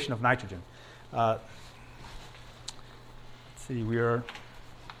fixation of nitrogen. Let's see, we've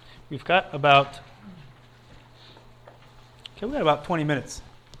got about 20 minutes.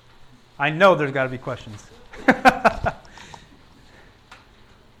 I know there's got to be questions. The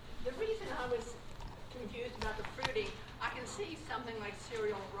reason I was confused about the fruiting, I can see something like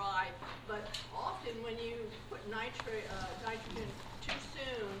cereal rye, but often when you put nitrogen too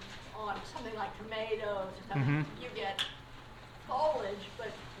soon on something like tomatoes or something, you get foliage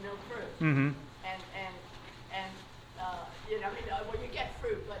but no fruit. And well, you get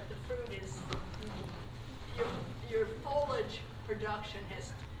fruit, but the fruit is your foliage production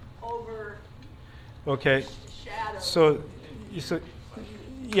has overshadowed. Okay. So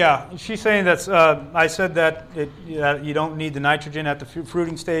yeah, she's saying that I said that you don't need the nitrogen at the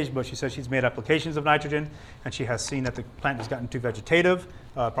fruiting stage, but she says she's made applications of nitrogen, and she has seen that the plant has gotten too vegetative,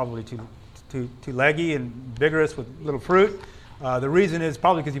 probably too leggy and vigorous with little fruit. The reason is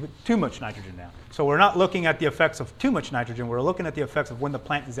probably because you put too much nitrogen down. So we're not looking at the effects of too much nitrogen. We're looking at the effects of when the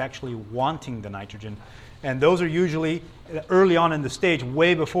plant is actually wanting the nitrogen. And those are usually early on in the stage,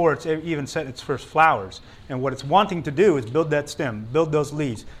 way before it's even set its first flowers. And what it's wanting to do is build that stem, build those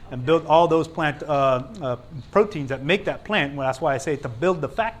leaves, and build all those plant proteins that make that plant. Well, that's why I say to build the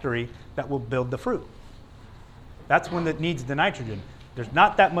factory that will build the fruit. That's when it needs the nitrogen. There's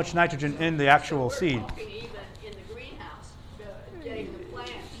not that much nitrogen in the actual seed.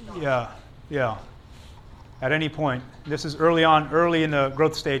 Yeah. At any point. This is early in the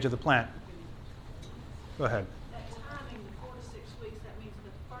growth stage of the plant. Go ahead. That timing, 4 to 6 weeks, that means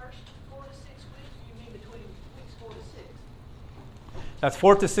the first 4 to 6 weeks, or you mean between weeks 4 to 6? That's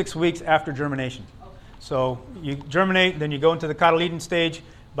 4 to 6 weeks after germination. Okay. So you germinate, then you go into the cotyledon stage.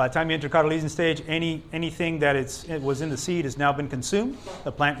 By the time you enter cotyledon stage, anything that it was in the seed has now been consumed.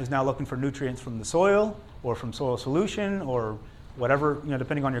 The plant is now looking for nutrients from the soil or from soil solution or whatever,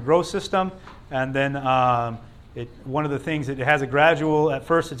 depending on your growth system. And then one of the things, it has a gradual, at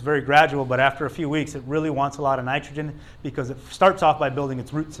first it's very gradual, but after a few weeks it really wants a lot of nitrogen because it starts off by building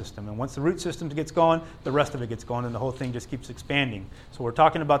its root system. And once the root system gets going, the rest of it gets going and the whole thing just keeps expanding. So we're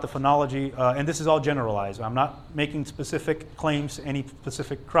talking about the phenology, and this is all generalized. I'm not making specific claims to any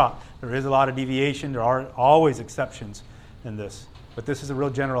specific crop. There is a lot of deviation. There are always exceptions in this, but this is a real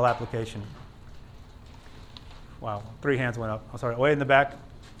general application. Wow, 3 hands went up. I'm sorry, way in the back.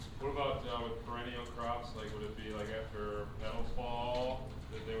 What about with perennial crops? Like, would it be like after petals fall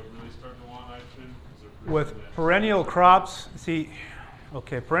that they would really start to want nitrogen? With perennial crops,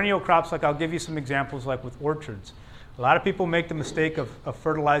 perennial crops, like I'll give you some examples like with orchards. A lot of people make the mistake of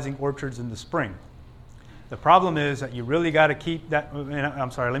fertilizing orchards in the spring. The problem is that you really got to keep that, I'm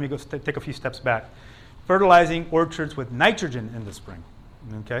sorry, let me go take a few steps back. Fertilizing orchards with nitrogen in the spring,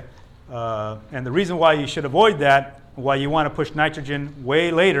 okay? And the reason why you should avoid that, why you want to push nitrogen way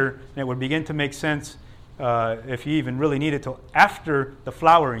later, and it would begin to make sense if you even really need it till after the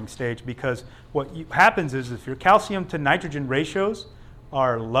flowering stage, because what happens is if your calcium to nitrogen ratios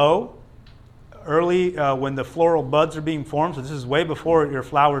are low early when the floral buds are being formed, so this is way before your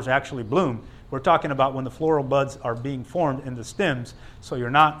flowers actually bloom, We're talking about when the floral buds are being formed in the stems, so you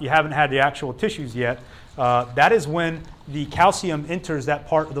haven't had the actual tissues yet. That is when the calcium enters that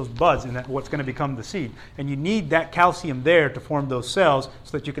part of those buds and what's going to become the seed. And you need that calcium there to form those cells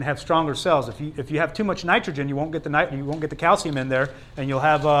so that you can have stronger cells. If you have too much nitrogen, you won't get the calcium in there, and you'll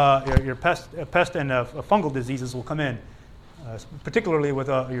have your pest and fungal diseases will come in, particularly with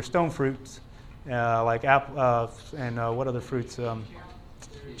your stone fruits like apple and what other fruits?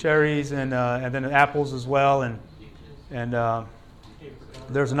 Cherries and then apples as well, and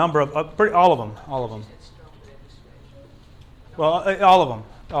there's a number of all of them. Well, all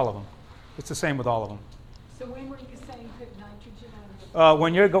of them. It's the same with all of them. So when were you saying put nitrogen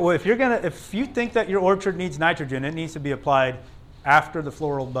on it? If you think that your orchard needs nitrogen, it needs to be applied after the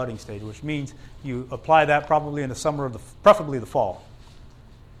floral budding stage, which means you apply that probably in the summer preferably the fall.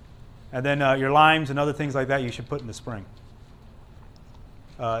 And then your limes and other things like that you should put in the spring.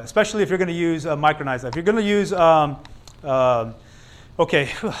 Especially if you're going to use micronized. If you're going to use, I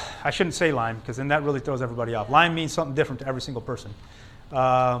shouldn't say lime because then that really throws everybody off. Lime means something different to every single person. If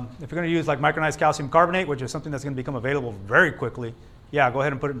you're going to use like micronized calcium carbonate, which is something that's going to become available very quickly, yeah, go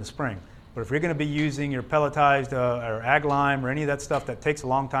ahead and put it in the spring. But if you're going to be using your pelletized or ag lime or any of that stuff that takes a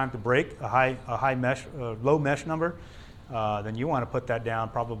long time to break, a high mesh, low mesh number, then you want to put that down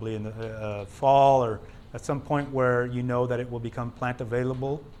probably in the fall or at some point where you know that it will become plant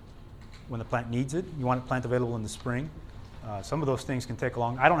available when the plant needs it. You want it plant available in the spring. Some of those things can take a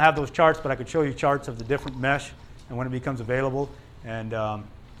long. I don't have those charts, but I could show you charts of the different mesh and when it becomes available. And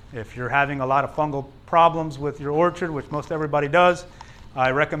if you're having a lot of fungal problems with your orchard, which most everybody does,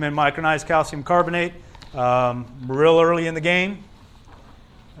 I recommend micronized calcium carbonate real early in the game.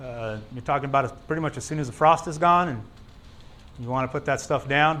 You're talking about it pretty much as soon as the frost is gone, and you want to put that stuff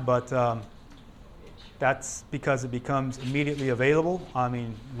down, but that's because it becomes immediately available. I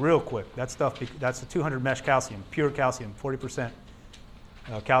mean, real quick. That stuff, that's the 200 mesh calcium, pure calcium, 40%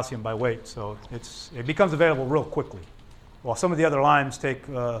 calcium by weight. So it becomes available real quickly. While some of the other limes take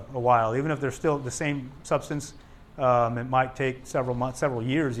a while, even if they're still the same substance, it might take several months, several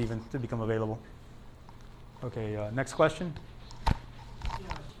years even to become available. Okay, next question.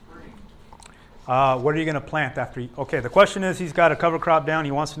 What are you going to plant after? Okay, the question is he's got a cover crop down.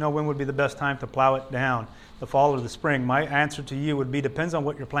 He wants to know when would be the best time to plow it down, the fall or the spring. My answer to you would be depends on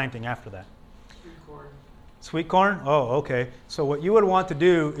what you're planting after that. Sweet corn. Sweet corn? Oh, okay. So what you would want to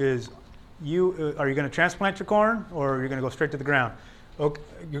do is are you going to transplant your corn or are you going to go straight to the ground? Okay,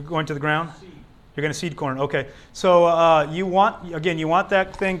 you're going to the ground? Seed. You're going to seed corn. Okay. So you want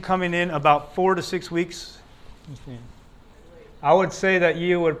that thing coming in about 4 to 6 weeks. I would say that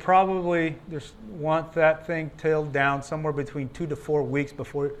you would probably just want that thing tilled down somewhere between 2 to 4 weeks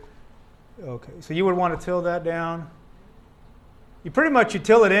before. Okay, so you would want to till that down. You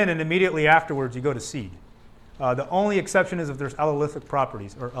till it in and immediately afterwards you go to seed. The only exception is if there's allelithic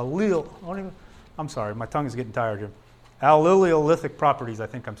properties or I'm sorry, my tongue is getting tired here. Allelithic properties, I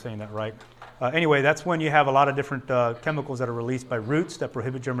think I'm saying that right. Anyway, that's when you have a lot of different chemicals that are released by roots that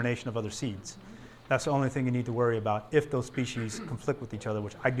prohibit germination of other seeds. That's the only thing you need to worry about if those species conflict with each other,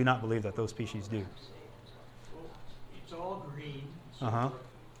 which I do not believe that those species do. It's all green.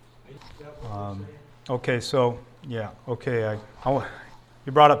 Uh-huh. Okay, so, yeah, okay.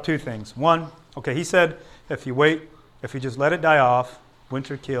 You brought up two things. One, okay, he said if you just let it die off,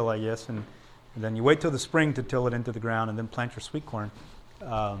 winter kill, I guess, and then you wait till the spring to till it into the ground and then plant your sweet corn.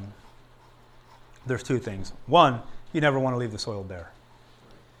 There's two things. One, you never want to leave the soil bare.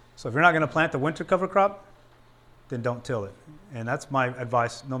 So if you're not going to plant the winter cover crop, then don't till it. And that's my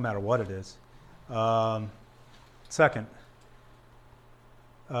advice no matter what it is. Second,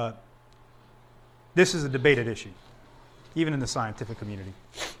 this is a debated issue, even in the scientific community.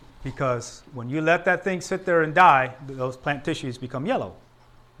 Because when you let that thing sit there and die, those plant tissues become yellow,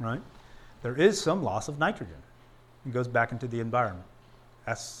 right? There is some loss of nitrogen. It goes back into the environment.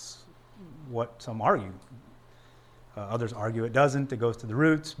 That's what some argue. Others argue it doesn't. It goes to the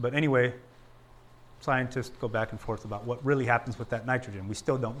roots. But anyway, scientists go back and forth about what really happens with that nitrogen. We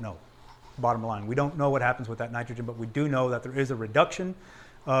still don't know. Bottom line, we don't know what happens with that nitrogen, but we do know that there is a reduction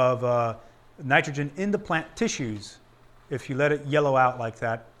of nitrogen in the plant tissues if you let it yellow out like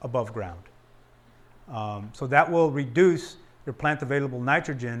that above ground. So that will reduce your plant available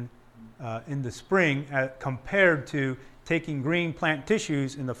nitrogen in the spring compared to taking green plant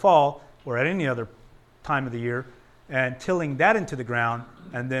tissues in the fall or at any other time of the year and tilling that into the ground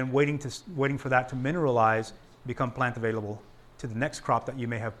and then waiting for that to mineralize, become plant available to the next crop that you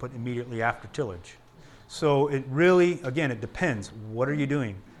may have put immediately after tillage. So it really, again, it depends. What are you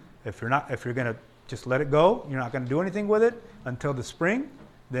doing? If you're going to just let it go, you're not going to do anything with it until the spring,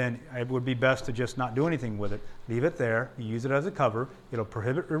 then it would be best to just not do anything with it. Leave it there. You use it as a cover. It'll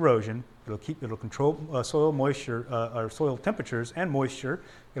prohibit erosion. It'll control soil moisture or soil temperatures and moisture.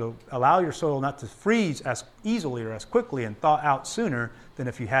 It'll allow your soil not to freeze as easily or as quickly and thaw out sooner than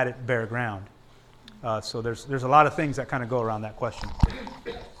if you had it bare ground. So there's a lot of things that kind of go around that question.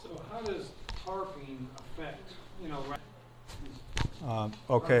 So how does tarping affect,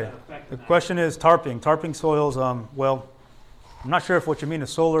 Okay. The question is tarping. Tarping soils. Well, I'm not sure if what you mean is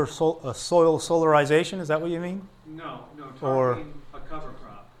soil solarization. Is that what you mean? No, tarping Or- a cover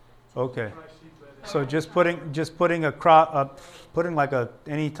crop. Okay. So just putting a crop, putting like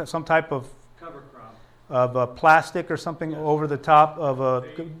some type of Cover crop. plastic or something over the top of a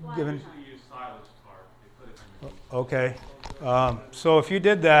given. Usually use silage tarp. They put it in the Okay. So if you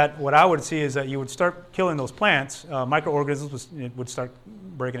did that, what I would see is that you would start killing those plants. Microorganisms would start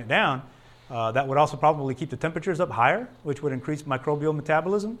breaking it down. That would also probably keep the temperatures up higher, which would increase microbial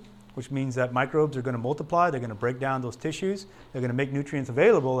metabolism, which means that microbes are going to multiply. They're going to break down those tissues. They're going to make nutrients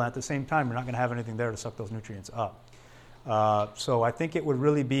available, and at the same time, you're not going to have anything there to suck those nutrients up. So I think it would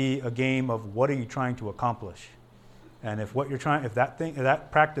really be a game of what are you trying to accomplish, and if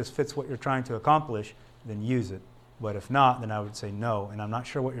that practice fits what you're trying to accomplish, then use it. But if not, then I would say no. And I'm not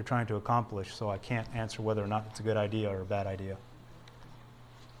sure what you're trying to accomplish, so I can't answer whether or not it's a good idea or a bad idea.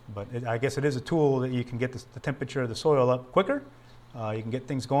 But I guess it is a tool that you can get the temperature of the soil up quicker. You can get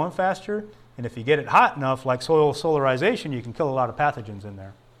things going faster. And if you get it hot enough, like soil solarization, you can kill a lot of pathogens in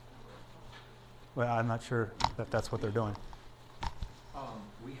there. Well, I'm not sure that that's what they're doing.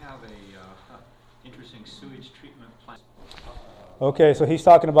 We have a interesting sewage treatment plant. Okay, so he's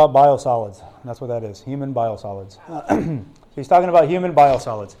talking about biosolids. That's what that is, human biosolids. So he's talking about human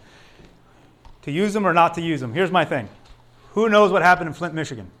biosolids. To use them or not to use them. Here's my thing. Who knows what happened in Flint,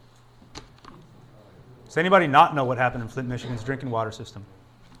 Michigan? Does anybody not know what happened in Flint, Michigan's drinking water system?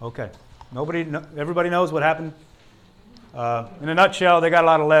 Okay. Everybody knows what happened. In a nutshell, they got a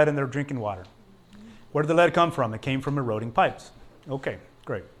lot of lead in their drinking water. Where did the lead come from? It came from eroding pipes. Okay,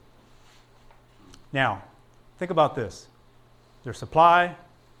 great. Now, think about this. There's supply,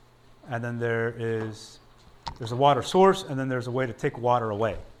 and then there's a water source, and then there's a way to take water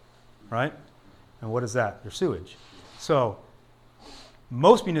away, right? And what is that? Your sewage. So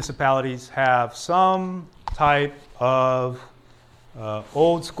most municipalities have some type of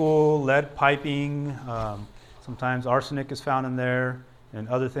old school lead piping. Sometimes arsenic is found in there and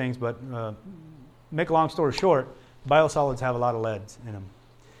other things, but make a long story short, biosolids have a lot of lead in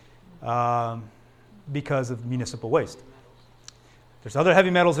them because of municipal waste. There's other heavy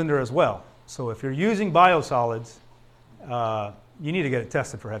metals in there as well. So if you're using biosolids, you need to get it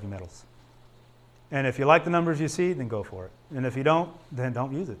tested for heavy metals. And if you like the numbers you see, then go for it. And if you don't, then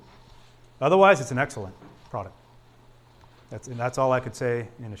don't use it. Otherwise, it's an excellent product. That's all I could say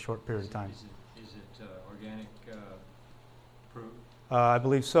in a short period of time. Is it organic approved? I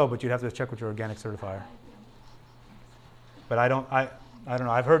believe so, but you'd have to check with your organic certifier. But I don't know.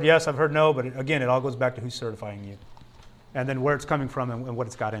 I've heard yes, I've heard no, but again, it all goes back to who's certifying you. And then where it's coming from and what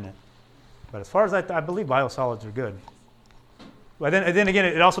it's got in it. But as far as I believe biosolids are good. But then again,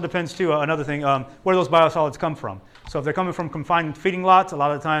 it also depends too, another thing, where those biosolids come from. So if they're coming from confined feeding lots, a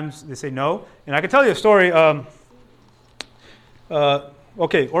lot of times they say no. And I can tell you a story.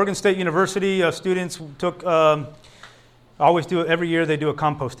 Oregon State University students took, always do it every year, they do a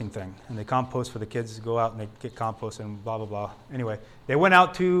composting thing. And they compost for the kids to go out and they get compost and blah, blah, blah. Anyway, they went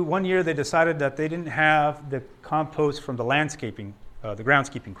out one year they decided that they didn't have the compost from the landscaping, the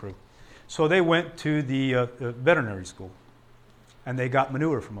groundskeeping crew. So they went to the veterinary school. And they got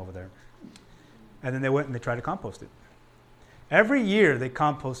manure from over there. And then they went and they tried to compost it. Every year they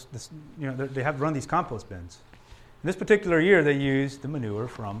compost this, they have to run these compost bins. And this particular year they used the manure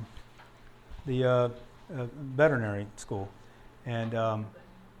from the veterinary school. And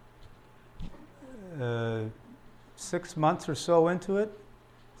 6 months or so into it,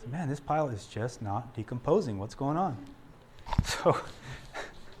 I said, man, this pile is just not decomposing. What's going on? So I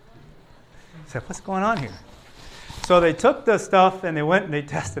said, what's going on here? So they took the stuff and they went and they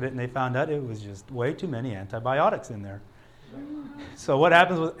tested it and they found out it was just way too many antibiotics in there. So what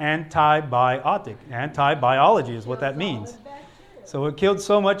happens with antibiotic? Antibiology is what that means. So it killed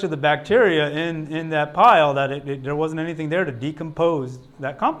so much of the bacteria in that pile that there wasn't anything there to decompose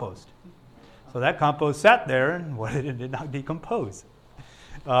that compost. So that compost sat there and it did not decompose.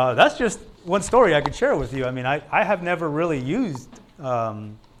 That's just one story I could share with you. I mean, I have never really used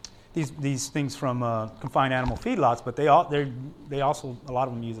these things from confined animal feedlots, but they also, a lot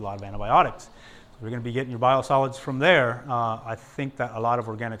of them use a lot of antibiotics. So we're going to be getting your biosolids from there. I think that a lot of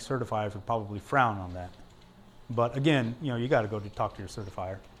organic certifiers would probably frown on that. But again, you got to go to talk to your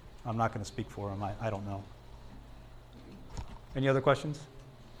certifier. I'm not going to speak for him. I don't know. Any other questions?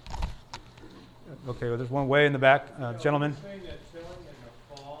 Okay, well, there's one way in the back, gentlemen. Are you saying that tilling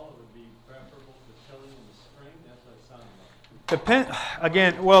in the fall would be preferable to tilling in the spring? That's what it sounded like.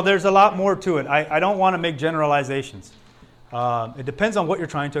 Again, well, there's a lot more to it. I don't want to make generalizations. It depends on what you're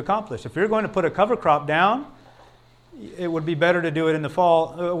trying to accomplish. If you're going to put a cover crop down, it would be better to do it in the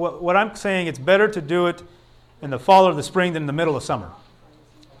fall. What I'm saying, it's better to do it in the fall or the spring than in the middle of summer.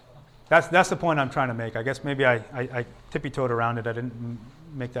 That's the point I'm trying to make. I guess maybe I tippy-toed around it. I didn't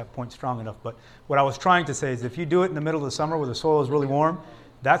make that point strong enough. But what I was trying to say is if you do it in the middle of the summer where the soil is really warm,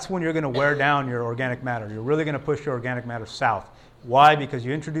 that's when you're going to wear down your organic matter. You're really going to push your organic matter south. Why? Because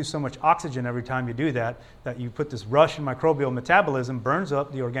you introduce so much oxygen every time you do that you put this rush in microbial metabolism, burns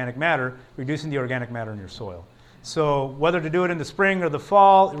up the organic matter, reducing the organic matter in your soil. So whether to do it in the spring or the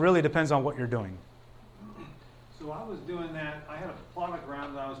fall, it really depends on what you're doing. So I was doing that. I had a plot of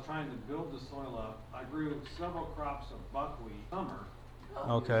ground that I was trying to build the soil up. I grew several crops of buckwheat summer.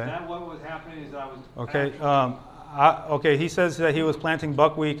 Okay. Is that what was happening? Is I was Okay. actually- Okay. He says that he was planting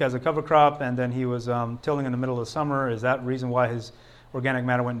buckwheat as a cover crop, and then he was tilling in the middle of the summer. Is that the reason why his organic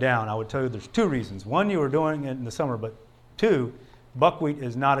matter went down? I would tell you there's two reasons. One, you were doing it in the summer, but two, buckwheat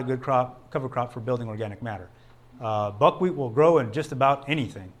is not a good cover crop for building organic matter. Buckwheat will grow in just about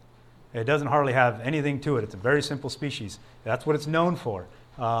anything. It doesn't hardly have anything to it. It's a very simple species. That's what it's known for.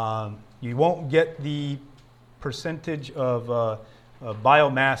 You won't get the percentage of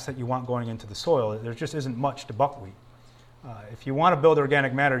biomass that you want going into the soil. There just isn't much to buckwheat. If you want to build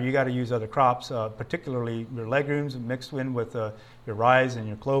organic matter, you got to use other crops, particularly your legumes mixed in with your rye and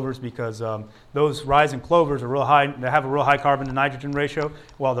your clovers, because those rye and clovers are real high. They have a real high carbon to nitrogen ratio,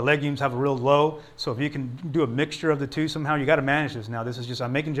 while the legumes have a real low. So if you can do a mixture of the two somehow, you got to manage this. Now, this is just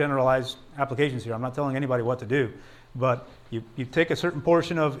I'm making generalized applications here. I'm not telling anybody what to do, but you take a certain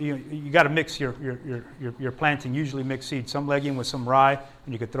portion of you got to mix your planting. Usually mix seeds, some legume with some rye,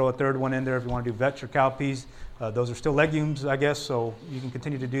 and you could throw a third one in there if you want to do vetch or cowpeas. Those are still legumes, I guess, so you can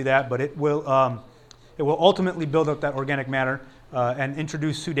continue to do that. But it will ultimately build up that organic matter and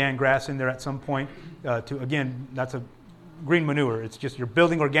introduce Sudan grass in there at some point. Again, that's a green manure. It's just you're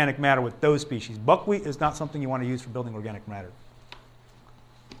building organic matter with those species. Buckwheat is not something you want to use for building organic matter.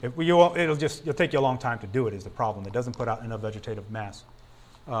 It'll take you a long time to do it is the problem. It doesn't put out enough vegetative mass.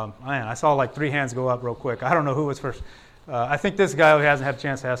 Man, I saw like 3 hands go up real quick. I don't know who was first. I think this guy who hasn't had a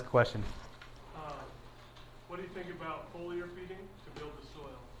chance to ask a question. What do you think about foliar feeding to build the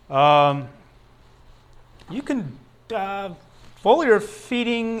soil? You can foliar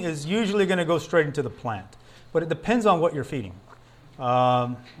feeding is usually going to go straight into the plant, but it depends on what you're feeding.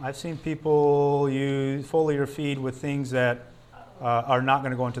 I've seen people use foliar feed with things that are not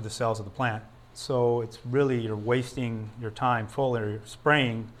going to go into the cells of the plant. So it's really you're wasting your time foliar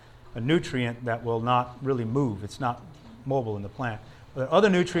spraying a nutrient that will not really move. It's not mobile in the plant. There are other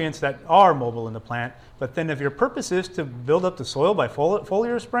nutrients that are mobile in the plant, but then if your purpose is to build up the soil by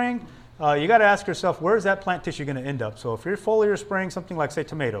foliar spraying, you got to ask yourself, where is that plant tissue going to end up? So if you're foliar spraying something like, say,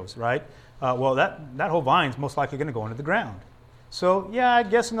 tomatoes, right? Well, that whole vine's most likely going to go into the ground. So yeah, I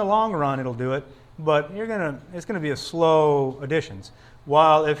guess in the long run it'll do it, but it's going to be a slow additions.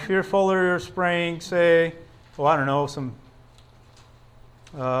 While if you're foliar spraying, say, well, I don't know, some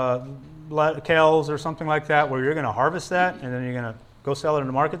kales or something like that, where you're going to harvest that and then you're going to go sell it in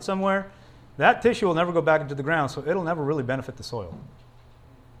the market somewhere, that tissue will never go back into the ground, so it'll never really benefit the soil.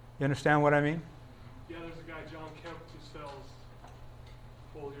 You understand what I mean? Yeah, there's a guy, John Kemp, who sells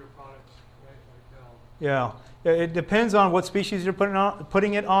foliar products, right? Like, Yeah, it depends on what species you're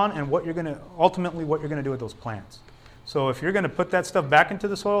putting it on, and what you're going to do with those plants. So if you're going to put that stuff back into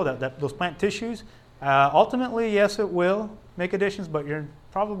the soil, those plant tissues, ultimately, yes, it will make additions, but you're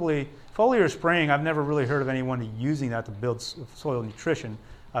probably foliar spraying. I've never really heard of anyone using that to build soil nutrition,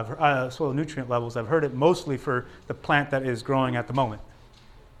 soil nutrient levels. I've heard it mostly for the plant that is growing at the moment.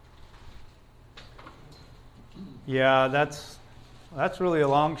 Yeah, that's really a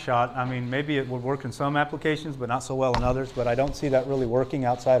long shot. I mean, maybe it would work in some applications, but not so well in others. But I don't see that really working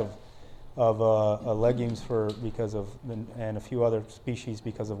outside of legumes and a few other species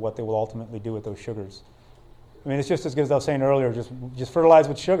because of what they will ultimately do with those sugars. I mean, it's just as good as I was saying earlier. Just fertilize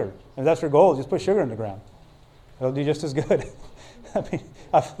with sugar, and that's your goal. Just put sugar in the ground. It'll do just as good. I mean,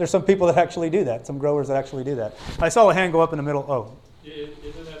 there's some people that actually do that. Some growers that actually do that. I saw a hand go up in the middle. Oh.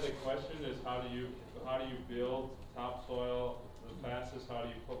 Isn't that the question? Is how do you build topsoil the fastest? How do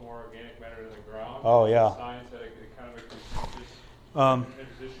you put more organic matter in the ground? Oh, yeah. Science that it kind of a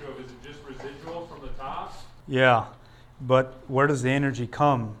contentious issue of is it just residual from the top? Yeah, but where does the energy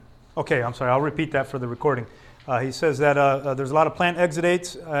come? Okay, I'm sorry. I'll repeat that for the recording. He says that there's a lot of plant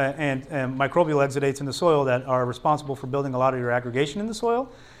exudates and microbial exudates in the soil that are responsible for building a lot of your aggregation in the soil.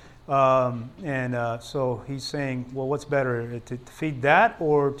 So he's saying, well, what's better, to feed that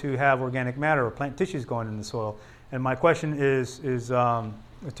or to have organic matter or plant tissues going in the soil? And my question is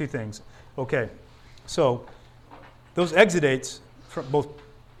two things. Okay, so those exudates, from both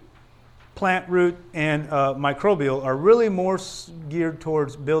plant root and microbial, are really more geared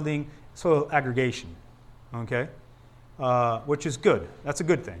towards building soil aggregation, okay, which is good. That's a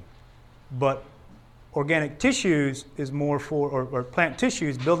good thing. But organic tissues is more for, or plant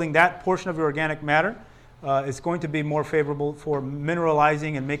tissues, building that portion of your organic matter is going to be more favorable for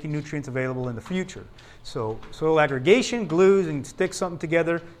mineralizing and making nutrients available in the future. So soil aggregation, glues, and sticks something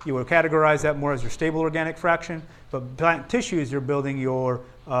together, you will categorize that more as your stable organic fraction. But plant tissues, you're building your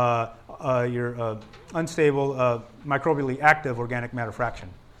unstable, microbially active organic matter fraction.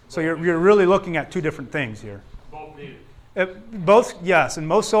 So you're really looking at two different things here. Both needed. Both, yes. In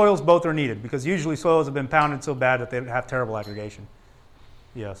most soils, both are needed because usually soils have been pounded so bad that they have terrible aggregation.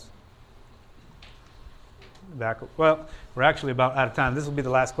 Yes. Back. Well, we're actually about out of time. This will be the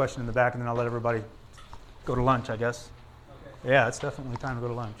last question in the back, and then I'll let everybody go to lunch, I guess. Okay. Yeah, it's definitely time to go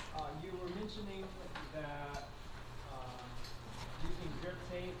to lunch. You were mentioning that using drip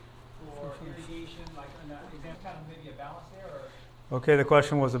tape for irrigation, like in that example, kind of maybe a balance there, or? Okay, the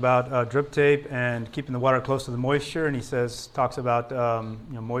question was about drip tape and keeping the water close to the moisture, and he talks about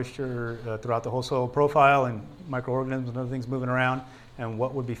moisture throughout the whole soil profile and microorganisms and other things moving around, and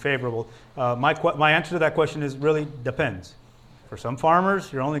what would be favorable. My answer to that question is really depends. For some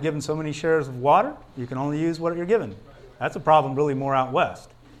farmers, you're only given so many shares of water. You can only use what you're given. That's a problem really more out west.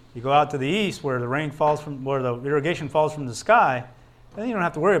 You go out to the east where the rain falls from, where the irrigation falls from the sky, then you don't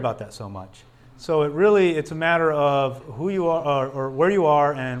have to worry about that so much. So it's a matter of who you are or where you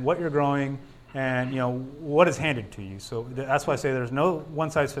are and what you're growing and what is handed to you. So that's why I say there's no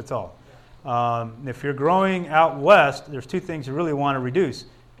one size fits all. If you're growing out west, there's two things you really want to reduce.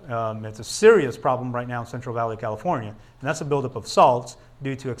 It's a serious problem right now in Central Valley, California, and that's the buildup of salts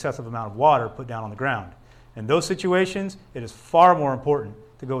due to excessive amount of water put down on the ground. In those situations, it is far more important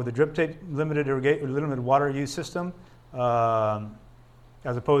to go with the drip tape limited water use system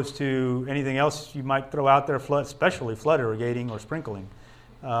as opposed to anything else you might throw out there, especially flood irrigating or sprinkling.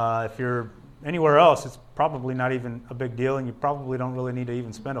 If you're anywhere else, it's probably not even a big deal, and you probably don't really need to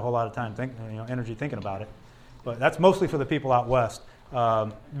even spend a whole lot of time energy thinking about it. But that's mostly for the people out west.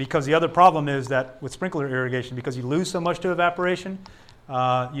 Because the other problem is that with sprinkler irrigation, because you lose so much to evaporation,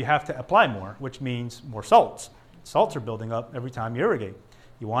 you have to apply more, which means more salts. Salts are building up every time you irrigate.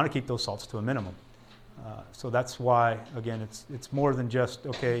 You want to keep those salts to a minimum. So that's why, again, it's more than just,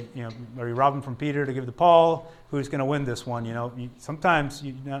 okay, are you robbing from Peter to give to Paul? Who's going to win this one? Sometimes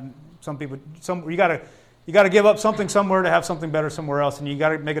some people, you got to give up something somewhere to have something better somewhere else, and you got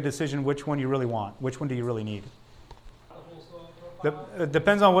to make a decision which one you really want. Which one do you really need? It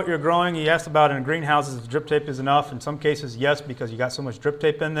depends on what you're growing. He asked about in greenhouses if drip tape is enough. In some cases, yes, because you got so much drip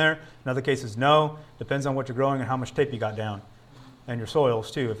tape in there. In other cases, no. Depends on what you're growing and how much tape you got down. And your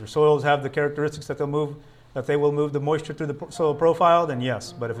soils, too. If your soils have the characteristics that they will move the moisture through the soil profile, then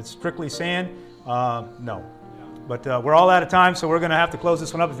yes. But if it's strictly sand, no. But we're all out of time, so we're going to have to close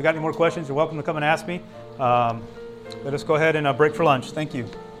this one up. If you got any more questions, you're welcome to come and ask me. Let us go ahead and break for lunch. Thank you.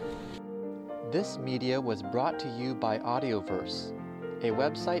 This media was brought to you by Audioverse, a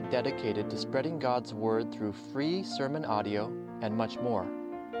website dedicated to spreading God's Word through free sermon audio and much more.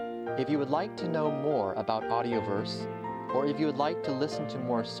 If you would like to know more about Audioverse, or if you would like to listen to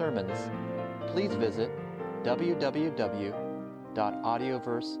more sermons, please visit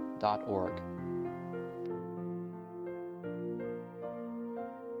www.audioverse.org.